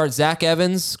 Would you start Zach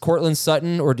Evans, Cortland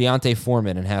Sutton, or Deontay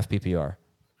Foreman in half PPR?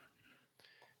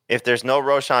 If there's no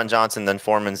Roshan Johnson, then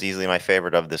Foreman's easily my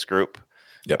favorite of this group.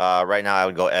 Yep. Right now, I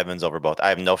would go Evans over both. I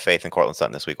have no faith in Cortland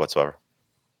Sutton this week whatsoever.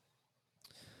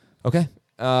 Okay.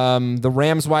 The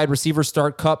Rams wide receiver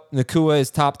start Kupp. Nakua is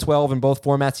top 12 in both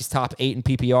formats. He's top 8 in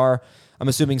PPR. I'm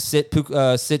assuming sit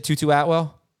Tutu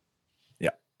Atwell. Yeah.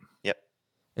 Yep.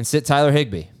 And sit Tyler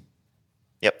Higbee.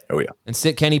 Yep. Oh, yeah. And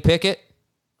sit Kenny Pickett.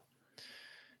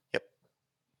 Yep.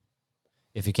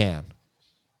 If you can.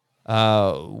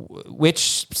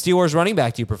 Which Steelers running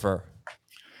back do you prefer?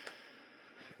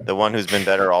 The one who's been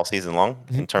better all season long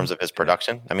in terms of his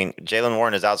production. I mean, Jalen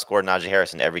Warren has outscored Najee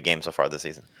Harris in every game so far this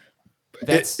season.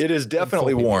 It is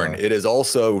definitely Warren. It is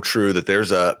also true that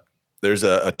there's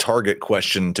a target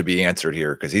question to be answered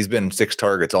here because he's been 6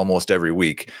 targets almost every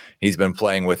week. He's been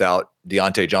playing without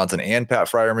Deontay Johnson and Pat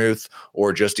Freiermuth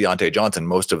or just Deontay Johnson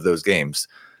most of those games.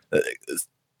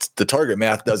 The target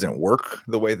math doesn't work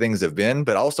the way things have been,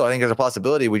 but also I think there's a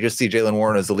possibility we just see Jalen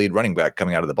Warren as the lead running back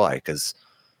coming out of the bye because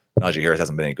Najee Harris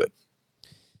hasn't been any good.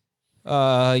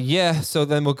 Yeah. So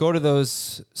then we'll go to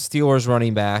those Steelers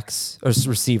running backs or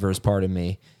receivers, pardon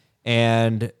me.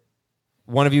 And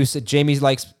one of you said Jamie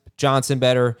likes Johnson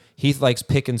better. Heath likes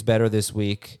Pickens better this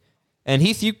week. And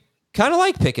Heath, you kind of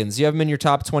like Pickens. You have him in your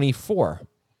top 24,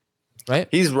 right?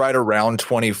 He's right around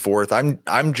 24th.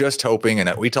 I'm just hoping,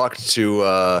 and we talked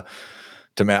to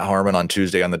Matt Harmon on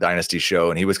Tuesday on the Dynasty show,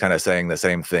 and he was kind of saying the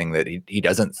same thing that he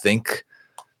doesn't think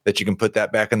that you can put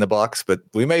that back in the box, but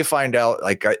we may find out.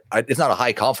 Like, it's not a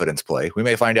high confidence play. We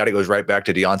may find out it goes right back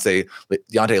to Deontay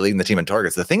leading the team in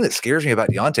targets. The thing that scares me about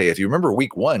Deontay, if you remember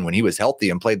week 1 when he was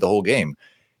healthy and played the whole game,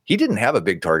 he didn't have a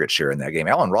big target share in that game.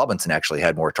 Allen Robinson actually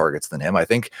had more targets than him. I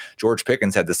think George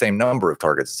Pickens had the same number of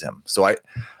targets as him. So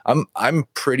I'm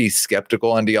pretty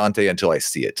skeptical on Deontay until I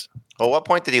see it. Well, what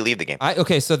point did he leave the game? I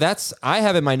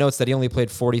have in my notes that he only played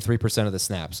 43% of the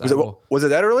snaps. Was it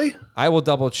that early? I will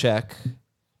double check.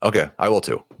 Okay, I will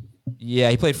too. Yeah,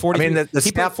 he played 40. I mean, the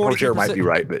snap share might be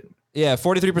right, but yeah,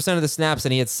 43% of the snaps,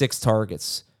 and he had 6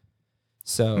 targets.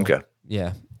 So okay,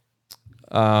 yeah,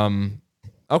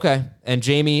 okay. And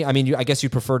Jamie, I mean, I guess you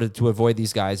prefer to avoid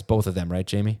these guys, both of them, right,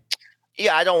 Jamie?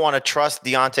 Yeah, I don't want to trust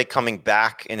Deontay coming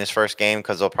back in his first game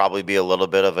because there'll probably be a little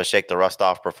bit of a shake the rust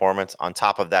off performance. On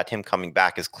top of that, him coming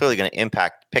back is clearly going to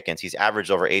impact Pickens. He's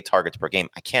averaged over 8 targets per game.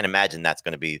 I can't imagine that's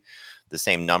going to be the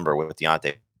same number with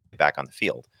Deontay back on the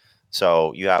field.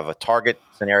 So you have a target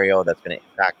scenario that's going to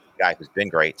impact the guy who's been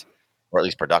great, or at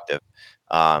least productive,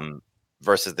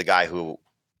 versus the guy who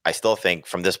I still think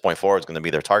from this point forward is going to be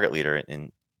their target leader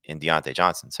in Deontay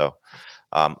Johnson. So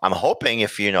I'm hoping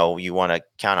if you want to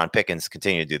count on Pickens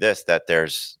continue to do this, that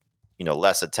there's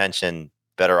less attention,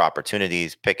 better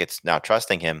opportunities. Pickett's now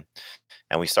trusting him,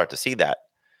 and we start to see that.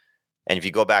 And if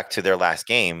you go back to their last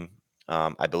game,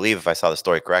 I believe if I saw the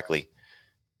story correctly,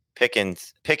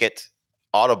 Pickett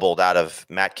audibled out of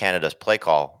Matt Canada's play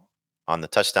call on the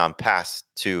touchdown pass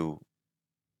to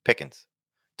Pickens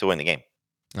to win the game.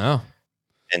 Oh.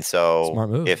 And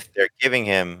so if they're giving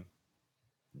him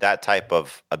that type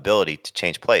of ability to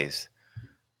change plays,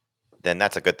 then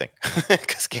that's a good thing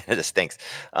because Canada stinks.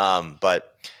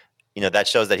 But that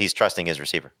shows that he's trusting his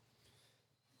receiver.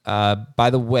 By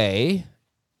the way,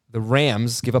 the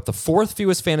Rams give up the 4th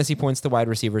fewest fantasy points to wide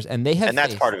receivers, and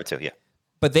that's part of it too. Yeah.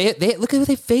 But they look at what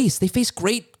they face. They face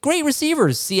great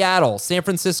receivers. Seattle, San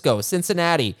Francisco,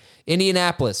 Cincinnati,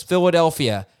 Indianapolis,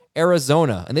 Philadelphia,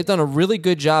 Arizona. And they've done a really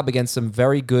good job against some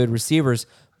very good receivers.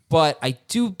 But I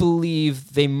do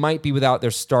believe they might be without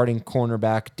their starting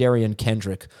cornerback, Darian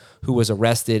Kendrick, who was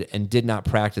arrested and did not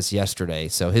practice yesterday.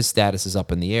 So his status is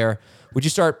up in the air. Would you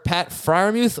start Pat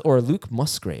Freiermuth or Luke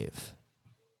Musgrave?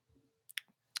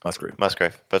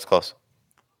 Musgrave. That's close.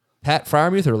 Pat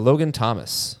Freiermuth or Logan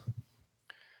Thomas?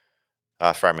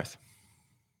 Freiermuth.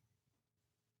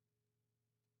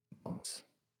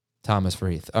 Thomas for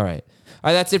Heath. All right.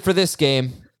 That's it for this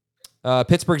game.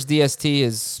 Pittsburgh's DST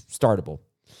is startable.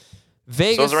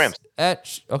 Vegas So is the Rams.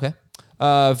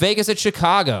 Vegas at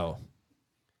Chicago.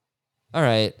 All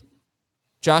right.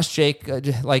 Josh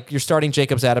you're starting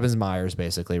Jacobs, Adams, Myers,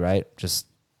 basically, right? Just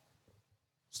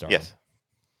start. Yes.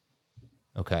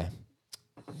 Okay.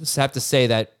 Just have to say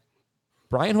that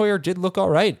Brian Hoyer did look all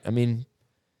right. I mean,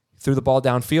 threw the ball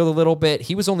downfield a little bit.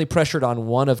 He was only pressured on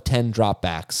 1 of 10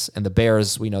 dropbacks, and the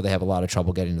Bears, we know they have a lot of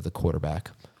trouble getting to the quarterback.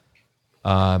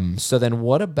 So then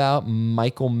what about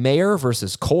Michael Mayer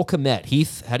versus Cole Kmet?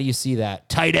 Heath, how do you see that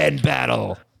tight end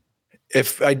battle?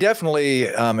 If I definitely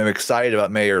am excited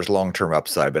about Mayer's long-term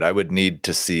upside, but I would need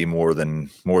to see more than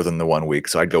the 1 week.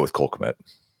 So I'd go with Cole Kmet.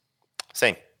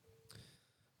 Same.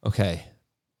 Okay.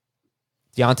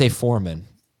 Deontay Foreman,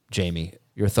 Jamie,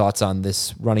 your thoughts on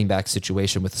this running back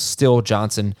situation with still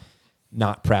Johnson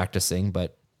not practicing,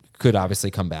 but could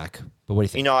obviously come back. But what do you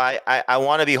think? You know, I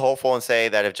want to be hopeful and say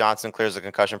that if Johnson clears the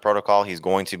concussion protocol, he's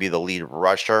going to be the lead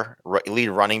rusher, lead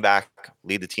running back,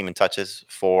 lead the team in touches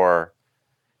for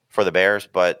the Bears.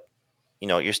 But, you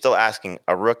know, you're still asking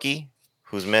a rookie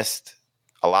who's missed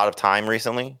a lot of time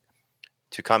recently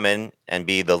to come in and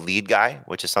be the lead guy,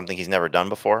 which is something he's never done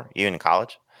before, even in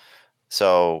college.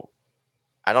 So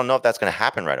I don't know if that's going to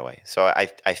happen right away. So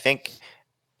I think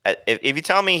if you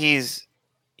tell me he's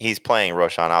playing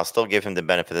Roschon, I'll still give him the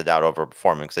benefit of the doubt over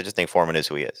Foreman because I just think Foreman is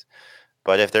who he is.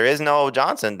 But if there is no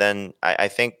Johnson, then I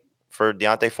think for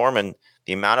Deontay Foreman,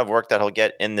 the amount of work that he'll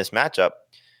get in this matchup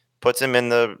puts him in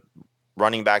the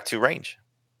running back 2 range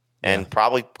and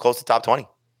probably close to top 20.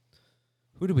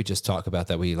 Who did we just talk about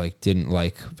that we didn't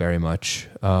like very much?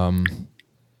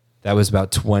 That was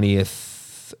about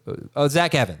 20th. Oh,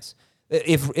 Zach Evans.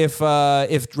 If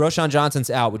Roschon Johnson's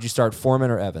out, would you start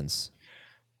Foreman or Evans?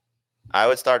 I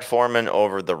would start Foreman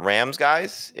over the Rams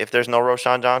guys. If there's no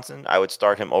Roschon Johnson, I would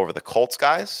start him over the Colts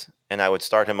guys, and I would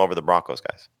start him over the Broncos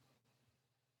guys.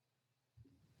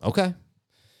 Okay.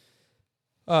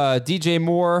 DJ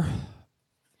Moore.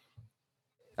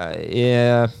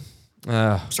 Yeah.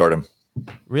 Start him.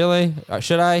 Really?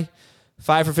 Should I?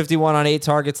 5 for 51 on 8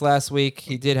 targets last week.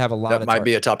 He did have a lot That of might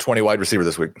be a top 20 wide receiver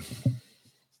this week.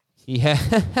 He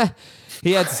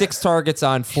had 6 targets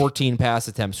on 14 pass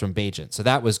attempts from Bagent, so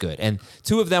that was good. And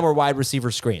 2 of them were wide receiver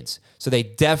screens. So they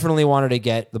definitely wanted to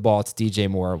get the ball to DJ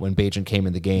Moore when Bagent came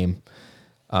in the game.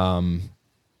 All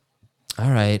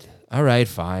right,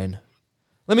 fine.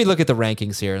 Let me look at the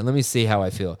rankings here and let me see how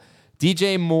I feel.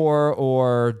 DJ Moore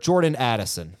or Jordan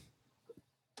Addison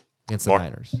against the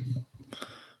Niners?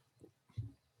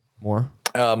 Moore?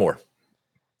 More.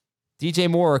 DJ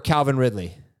Moore or Calvin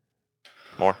Ridley?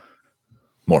 More.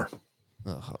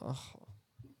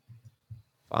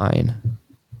 Fine.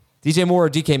 DJ Moore or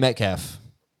DK Metcalf?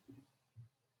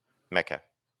 Metcalf.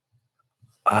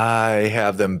 I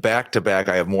have them back to back.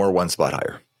 I have Moore 1 spot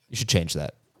higher. You should change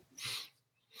that.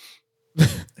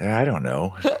 I don't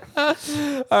know.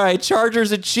 All right,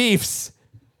 Chargers and Chiefs.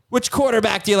 Which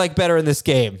quarterback do you like better in this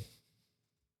game?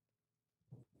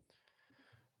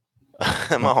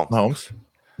 Mahomes.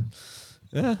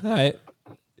 Yeah, all right.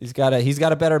 He's got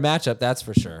a better matchup, that's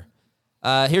for sure.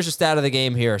 Here's your stat of the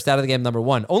game here. Stat of the game number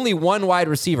 1. Only one wide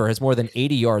receiver has more than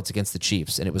 80 yards against the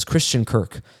Chiefs, and it was Christian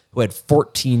Kirk, who had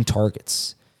 14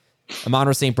 targets.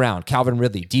 Amon-Ra St. Brown, Calvin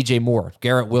Ridley, DJ Moore,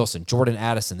 Garrett Wilson, Jordan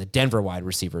Addison, the Denver wide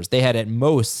receivers. They had at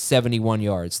most 71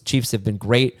 yards. The Chiefs have been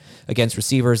great against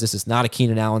receivers. This is not a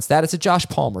Keenan Allen stat. It's a Josh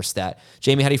Palmer stat.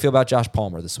 Jamie, how do you feel about Josh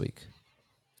Palmer this week?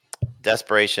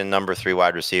 Desperation, number 3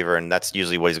 wide receiver, and that's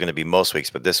usually what he's going to be most weeks.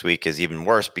 But this week is even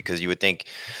worse because you would think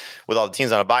with all the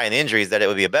teams on a bye and the injuries that it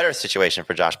would be a better situation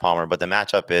for Josh Palmer, but the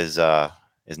matchup is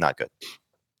not good.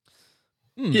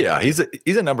 Yeah, he's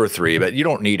a number 3, but you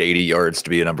don't need 80 yards to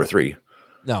be a number 3.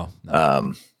 No.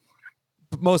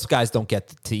 Most guys don't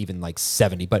get to even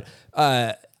 70, but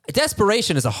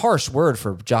desperation is a harsh word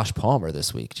for Josh Palmer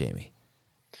this week, Jamie.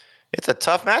 It's a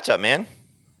tough matchup, man.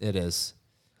 It is.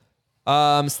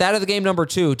 Stat of the game number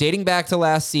 2, dating back to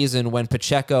last season when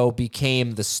Pacheco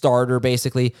became the starter,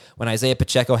 basically, when Isaiah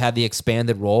Pacheco had the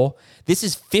expanded role. This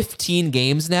is 15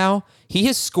 games now. He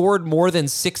has scored more than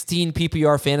 16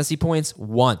 PPR fantasy points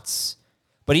once,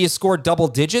 but he has scored double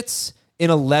digits in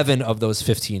 11 of those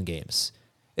 15 games.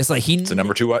 It's like That's a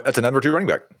number 2 running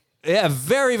back. Yeah,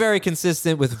 very, very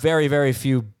consistent with very, very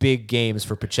few big games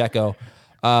for Pacheco.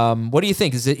 What do you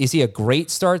think? Is he a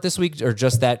great start this week, or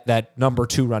just that number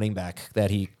 2 running back that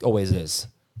he always is?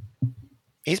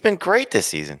 He's been great this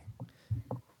season.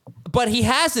 But he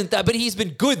hasn't. But he's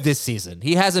been good this season.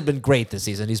 He hasn't been great this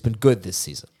season. He's been good this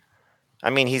season. I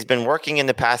mean, he's been working in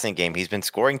the passing game. He's been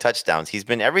scoring touchdowns. He's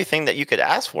been everything that you could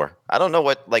ask for. I don't know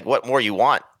what more you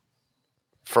want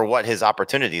for what his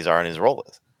opportunities are and his role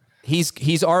is. He's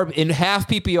in half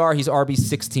PPR. He's RB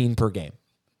 16 per game.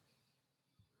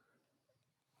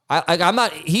 I'm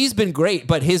not. He's been great,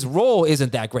 but his role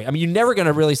isn't that great. I mean, you're never going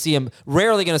to really see him.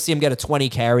 Rarely going to see him get a 20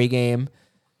 carry game.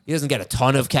 He doesn't get a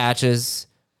ton of catches.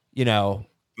 You know.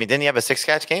 I mean, didn't he have a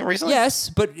 6-catch game recently? Yes,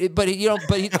 but it's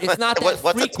not that what's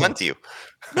frequent. it meant to you?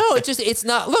 No, it's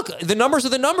not. Look, the numbers are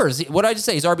the numbers. What did I just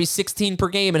say? He's RB 16 per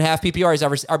game in half PPR. He's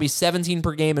RB 17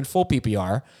 per game in full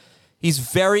PPR. He's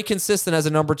very consistent as a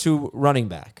number 2 running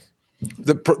back.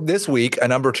 This week, a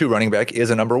number 2 running back is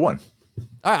a number 1.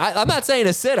 All right, I'm not saying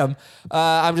to sit him.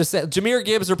 I'm just saying Jahmyr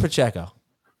Gibbs or Pacheco.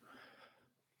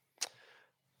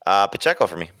 Pacheco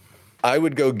for me. I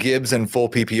would go Gibbs in full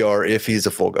PPR if he's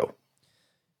a full go.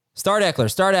 Start Eckler,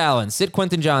 start Allen, sit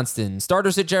Quentin Johnston, start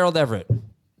or sit Gerald Everett.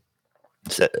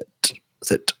 Sit.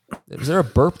 Is there a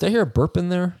burp? Did I hear a burp in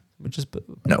there?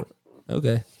 No.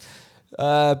 Okay.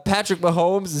 Patrick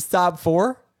Mahomes is top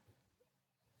 4.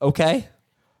 Okay.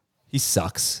 He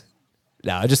sucks.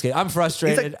 No, I'm just kidding. I'm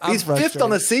frustrated. He's 5th on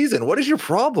the season. What is your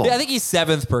problem? Yeah, I think he's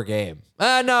 7th per game.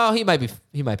 No, he might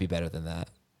be better than that.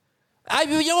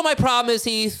 You know what my problem is,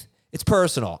 Heath? It's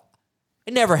personal.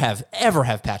 I never ever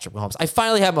have Patrick Mahomes. I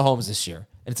finally have Mahomes this year,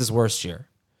 and it's his worst year.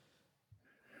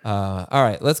 All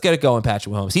right, let's get it going,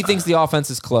 Patrick Mahomes. He thinks the offense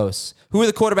is close. Who are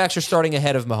the quarterbacks you're starting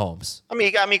ahead of Mahomes? I mean,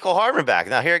 you got Mecole Hardman back.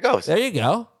 Now, here it goes. There you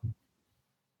go.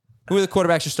 Who are the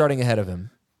quarterbacks you're starting ahead of him?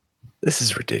 This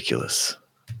is ridiculous.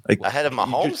 Ahead of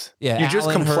Mahomes? Yeah, you just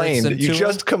Allen, complained. Hurts, and You Tua?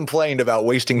 just complained about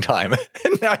wasting time,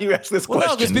 and now you ask this question.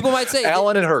 No, because people might say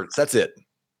Allen and Hurts. That's it.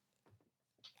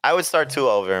 I would start 2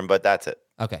 over him, but that's it.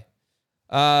 Okay.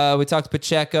 We talked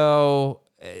Pacheco.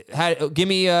 Give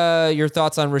me your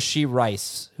thoughts on Rashee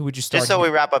Rice. Who would you start? Just so we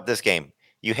wrap up this game.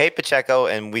 You hate Pacheco,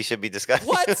 and we should be discussing.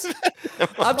 What?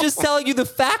 I'm just telling you the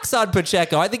facts on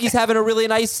Pacheco. I think he's having a really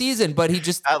nice season, but he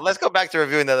just... Let's go back to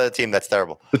reviewing the other team. That's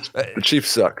terrible. The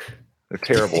Chiefs suck. They're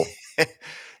terrible.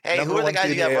 Hey, Number who are the 1 guys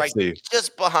seed you in have the right AFC.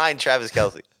 just behind Travis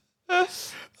Kelce?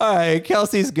 All right,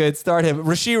 Kelsey's good. Start him.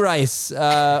 Rashee Rice.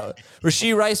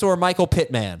 Rashee Rice or Michael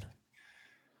Pittman?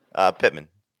 Pittman.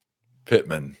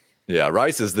 Yeah,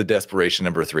 Rice is the desperation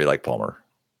number 3, like Palmer.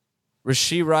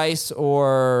 Rashee Rice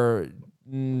or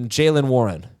Jalen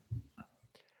Warren?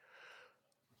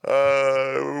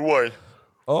 Warren.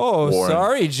 Oh, Warren.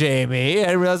 sorry, Jamie. I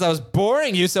didn't realize I was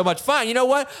boring you so much. Fine. You know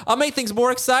what? I'll make things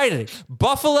more exciting.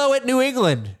 Buffalo at New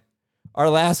England. Our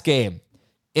last game.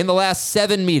 In the last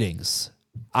 7 meetings,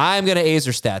 I'm going to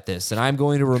Azerstat this, and I'm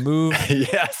going to remove...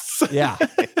 Yes. Yeah.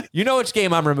 You know which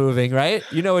game I'm removing, right?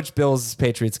 You know which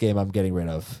Bills-Patriots game I'm getting rid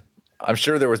of. I'm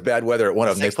sure there was bad weather at one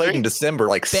of them. They played in December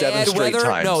like 7 straight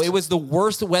times. No, it was the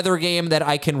worst weather game that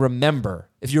I can remember.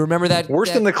 If you remember that.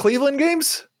 Worse than the Cleveland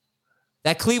games?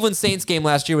 That Cleveland Saints game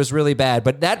last year was really bad,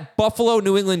 but that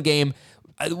Buffalo-New England game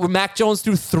where Mac Jones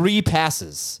threw 3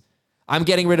 passes, I'm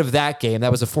getting rid of that game. That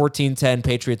was a 14-10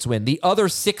 Patriots win. The other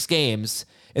 6 games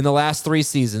in the last 3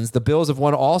 seasons, the Bills have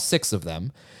won all 6 of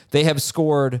them. They have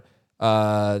scored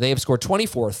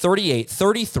 24, 38,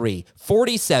 33,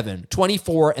 47,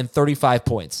 24, and 35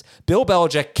 points. Bill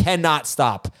Belichick cannot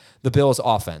stop the Bills'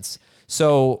 offense.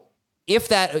 So if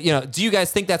that, do you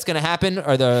guys think that's going to happen?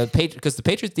 Or because the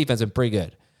Patriots defense has been pretty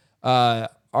good.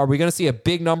 Are we going to see a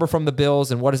big number from the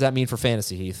Bills, and what does that mean for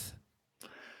fantasy, Heath?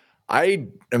 I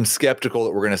am skeptical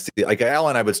that we're going to see, like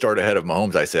Allen, I would start ahead of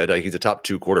Mahomes. I said he's a top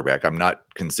 2 quarterback. I'm not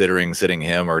considering sitting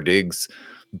him or Diggs,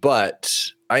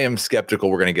 but I am skeptical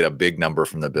we're going to get a big number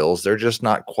from the Bills. They're just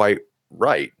not quite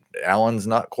right. Allen's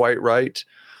not quite right.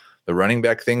 The running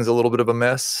back thing's a little bit of a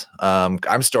mess.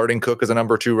 I'm starting Cook as a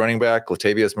number 2 running back.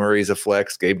 Latavius Murray's a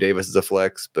flex. Gabe Davis is a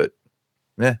flex, but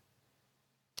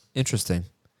Interesting.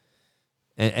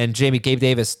 And Jamie, Gabe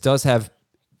Davis does have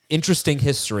interesting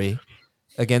history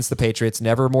against the Patriots.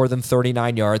 Never more than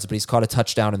 39 yards, but he's caught a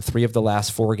touchdown in 3 of the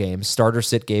last 4 games. Starter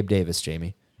sit Gabe Davis,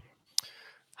 Jamie.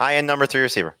 High-end number 3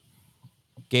 receiver.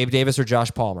 Gabe Davis or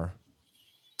Josh Palmer?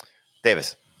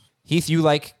 Davis. Heath, you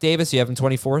like Davis? You have him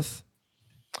 24th?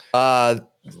 I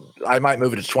might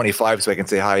move it to 25 so I can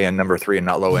say high end number 3 and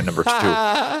not low end number 2.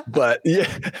 but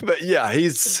yeah,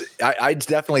 I'd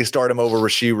definitely start him over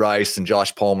Rashee Rice and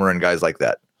Josh Palmer and guys like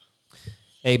that.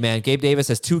 Hey, man, Gabe Davis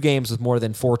has 2 games with more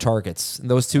than 4 targets. In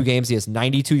those 2 games, he has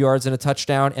 92 yards and a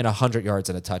touchdown and 100 yards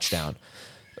and a touchdown.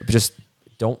 Just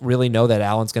don't really know that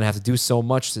Allen's going to have to do so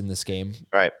much in this game.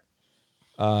 Right.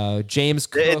 James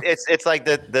Cook. It's like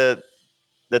the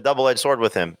double-edged sword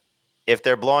with him. If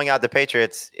they're blowing out the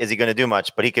Patriots, is he going to do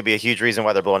much? But he could be a huge reason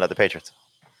why they're blowing out the Patriots.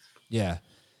 Yeah.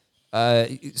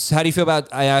 So how do you feel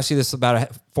about, I asked you this about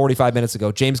 45 minutes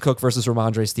ago, James Cook versus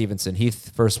Ramondre Stevenson.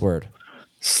 Heath, first word.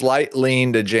 Slight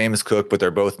lean to James Cook, but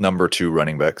they're both number 2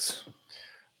 running backs.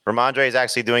 Ramondre is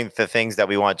actually doing the things that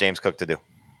we want James Cook to do.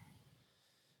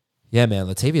 Yeah, man.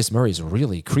 Latavius Murray's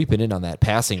really creeping in on that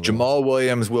passing role. Jamal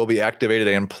Williams will be activated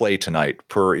and play tonight,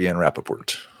 per Ian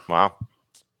Rappaport. Wow.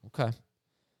 Okay.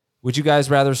 Would you guys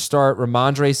rather start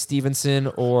Ramondre Stevenson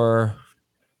or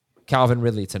Calvin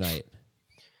Ridley tonight?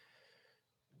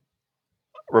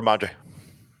 Ramondre.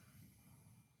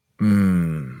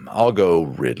 I'll go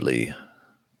Ridley.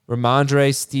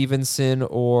 Ramondre Stevenson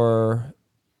or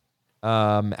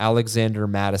Alexander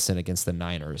Madison against the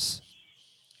Niners?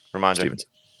 Ramondre. Stevenson.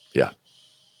 Yeah.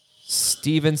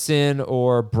 Stevenson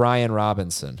or Brian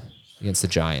Robinson against the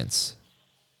Giants?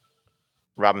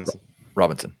 Robinson.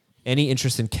 Any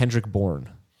interest in Kendrick Bourne?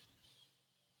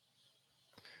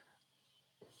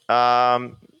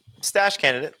 Stash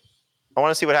candidate. I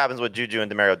want to see what happens with Juju and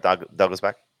Demario Douglas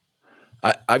back.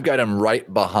 I've got him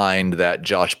right behind that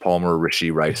Josh Palmer,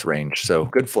 Rashee Rice range. So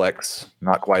good flex.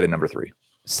 Not quite a number 3.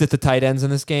 Sit the tight ends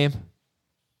in this game?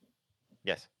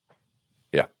 Yes.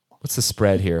 Yeah. What's the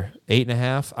spread here?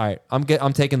 8.5. All right,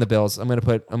 I'm taking the Bills. I'm gonna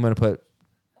put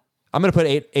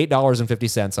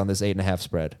 $8.50 on this 8.5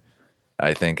 spread.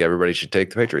 I think everybody should take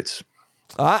the Patriots.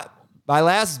 My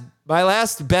last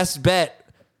best bet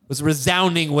was a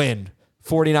resounding win.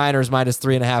 49ers minus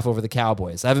 3.5 over the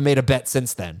Cowboys. I haven't made a bet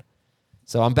since then.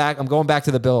 So I'm back. I'm going back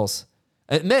to the Bills.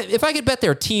 If I could bet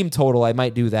their team total, I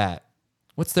might do that.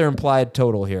 What's their implied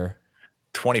total here?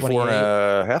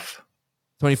 24.5.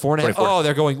 24.5. Oh,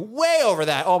 they're going way over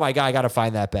that. Oh my God, I got to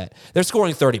find that bet. They're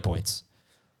scoring 30 points.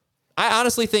 I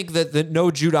honestly think that the no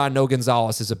Judon, no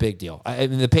Gonzalez is a big deal. I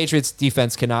mean, the Patriots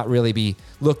defense cannot really be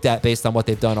looked at based on what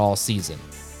they've done all season.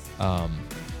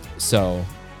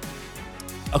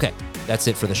 Okay, that's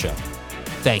it for the show.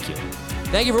 Thank you.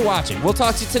 Thank you for watching. We'll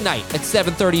talk to you tonight at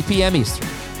 7:30 p.m. Eastern.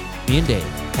 Me and Dave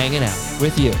hanging out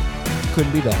with you.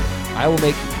 Couldn't be better.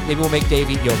 Maybe we'll make Dave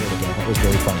eat yogurt again. That was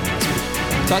really funny last week.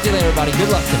 Talk to you later, everybody. Good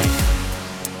luck tonight.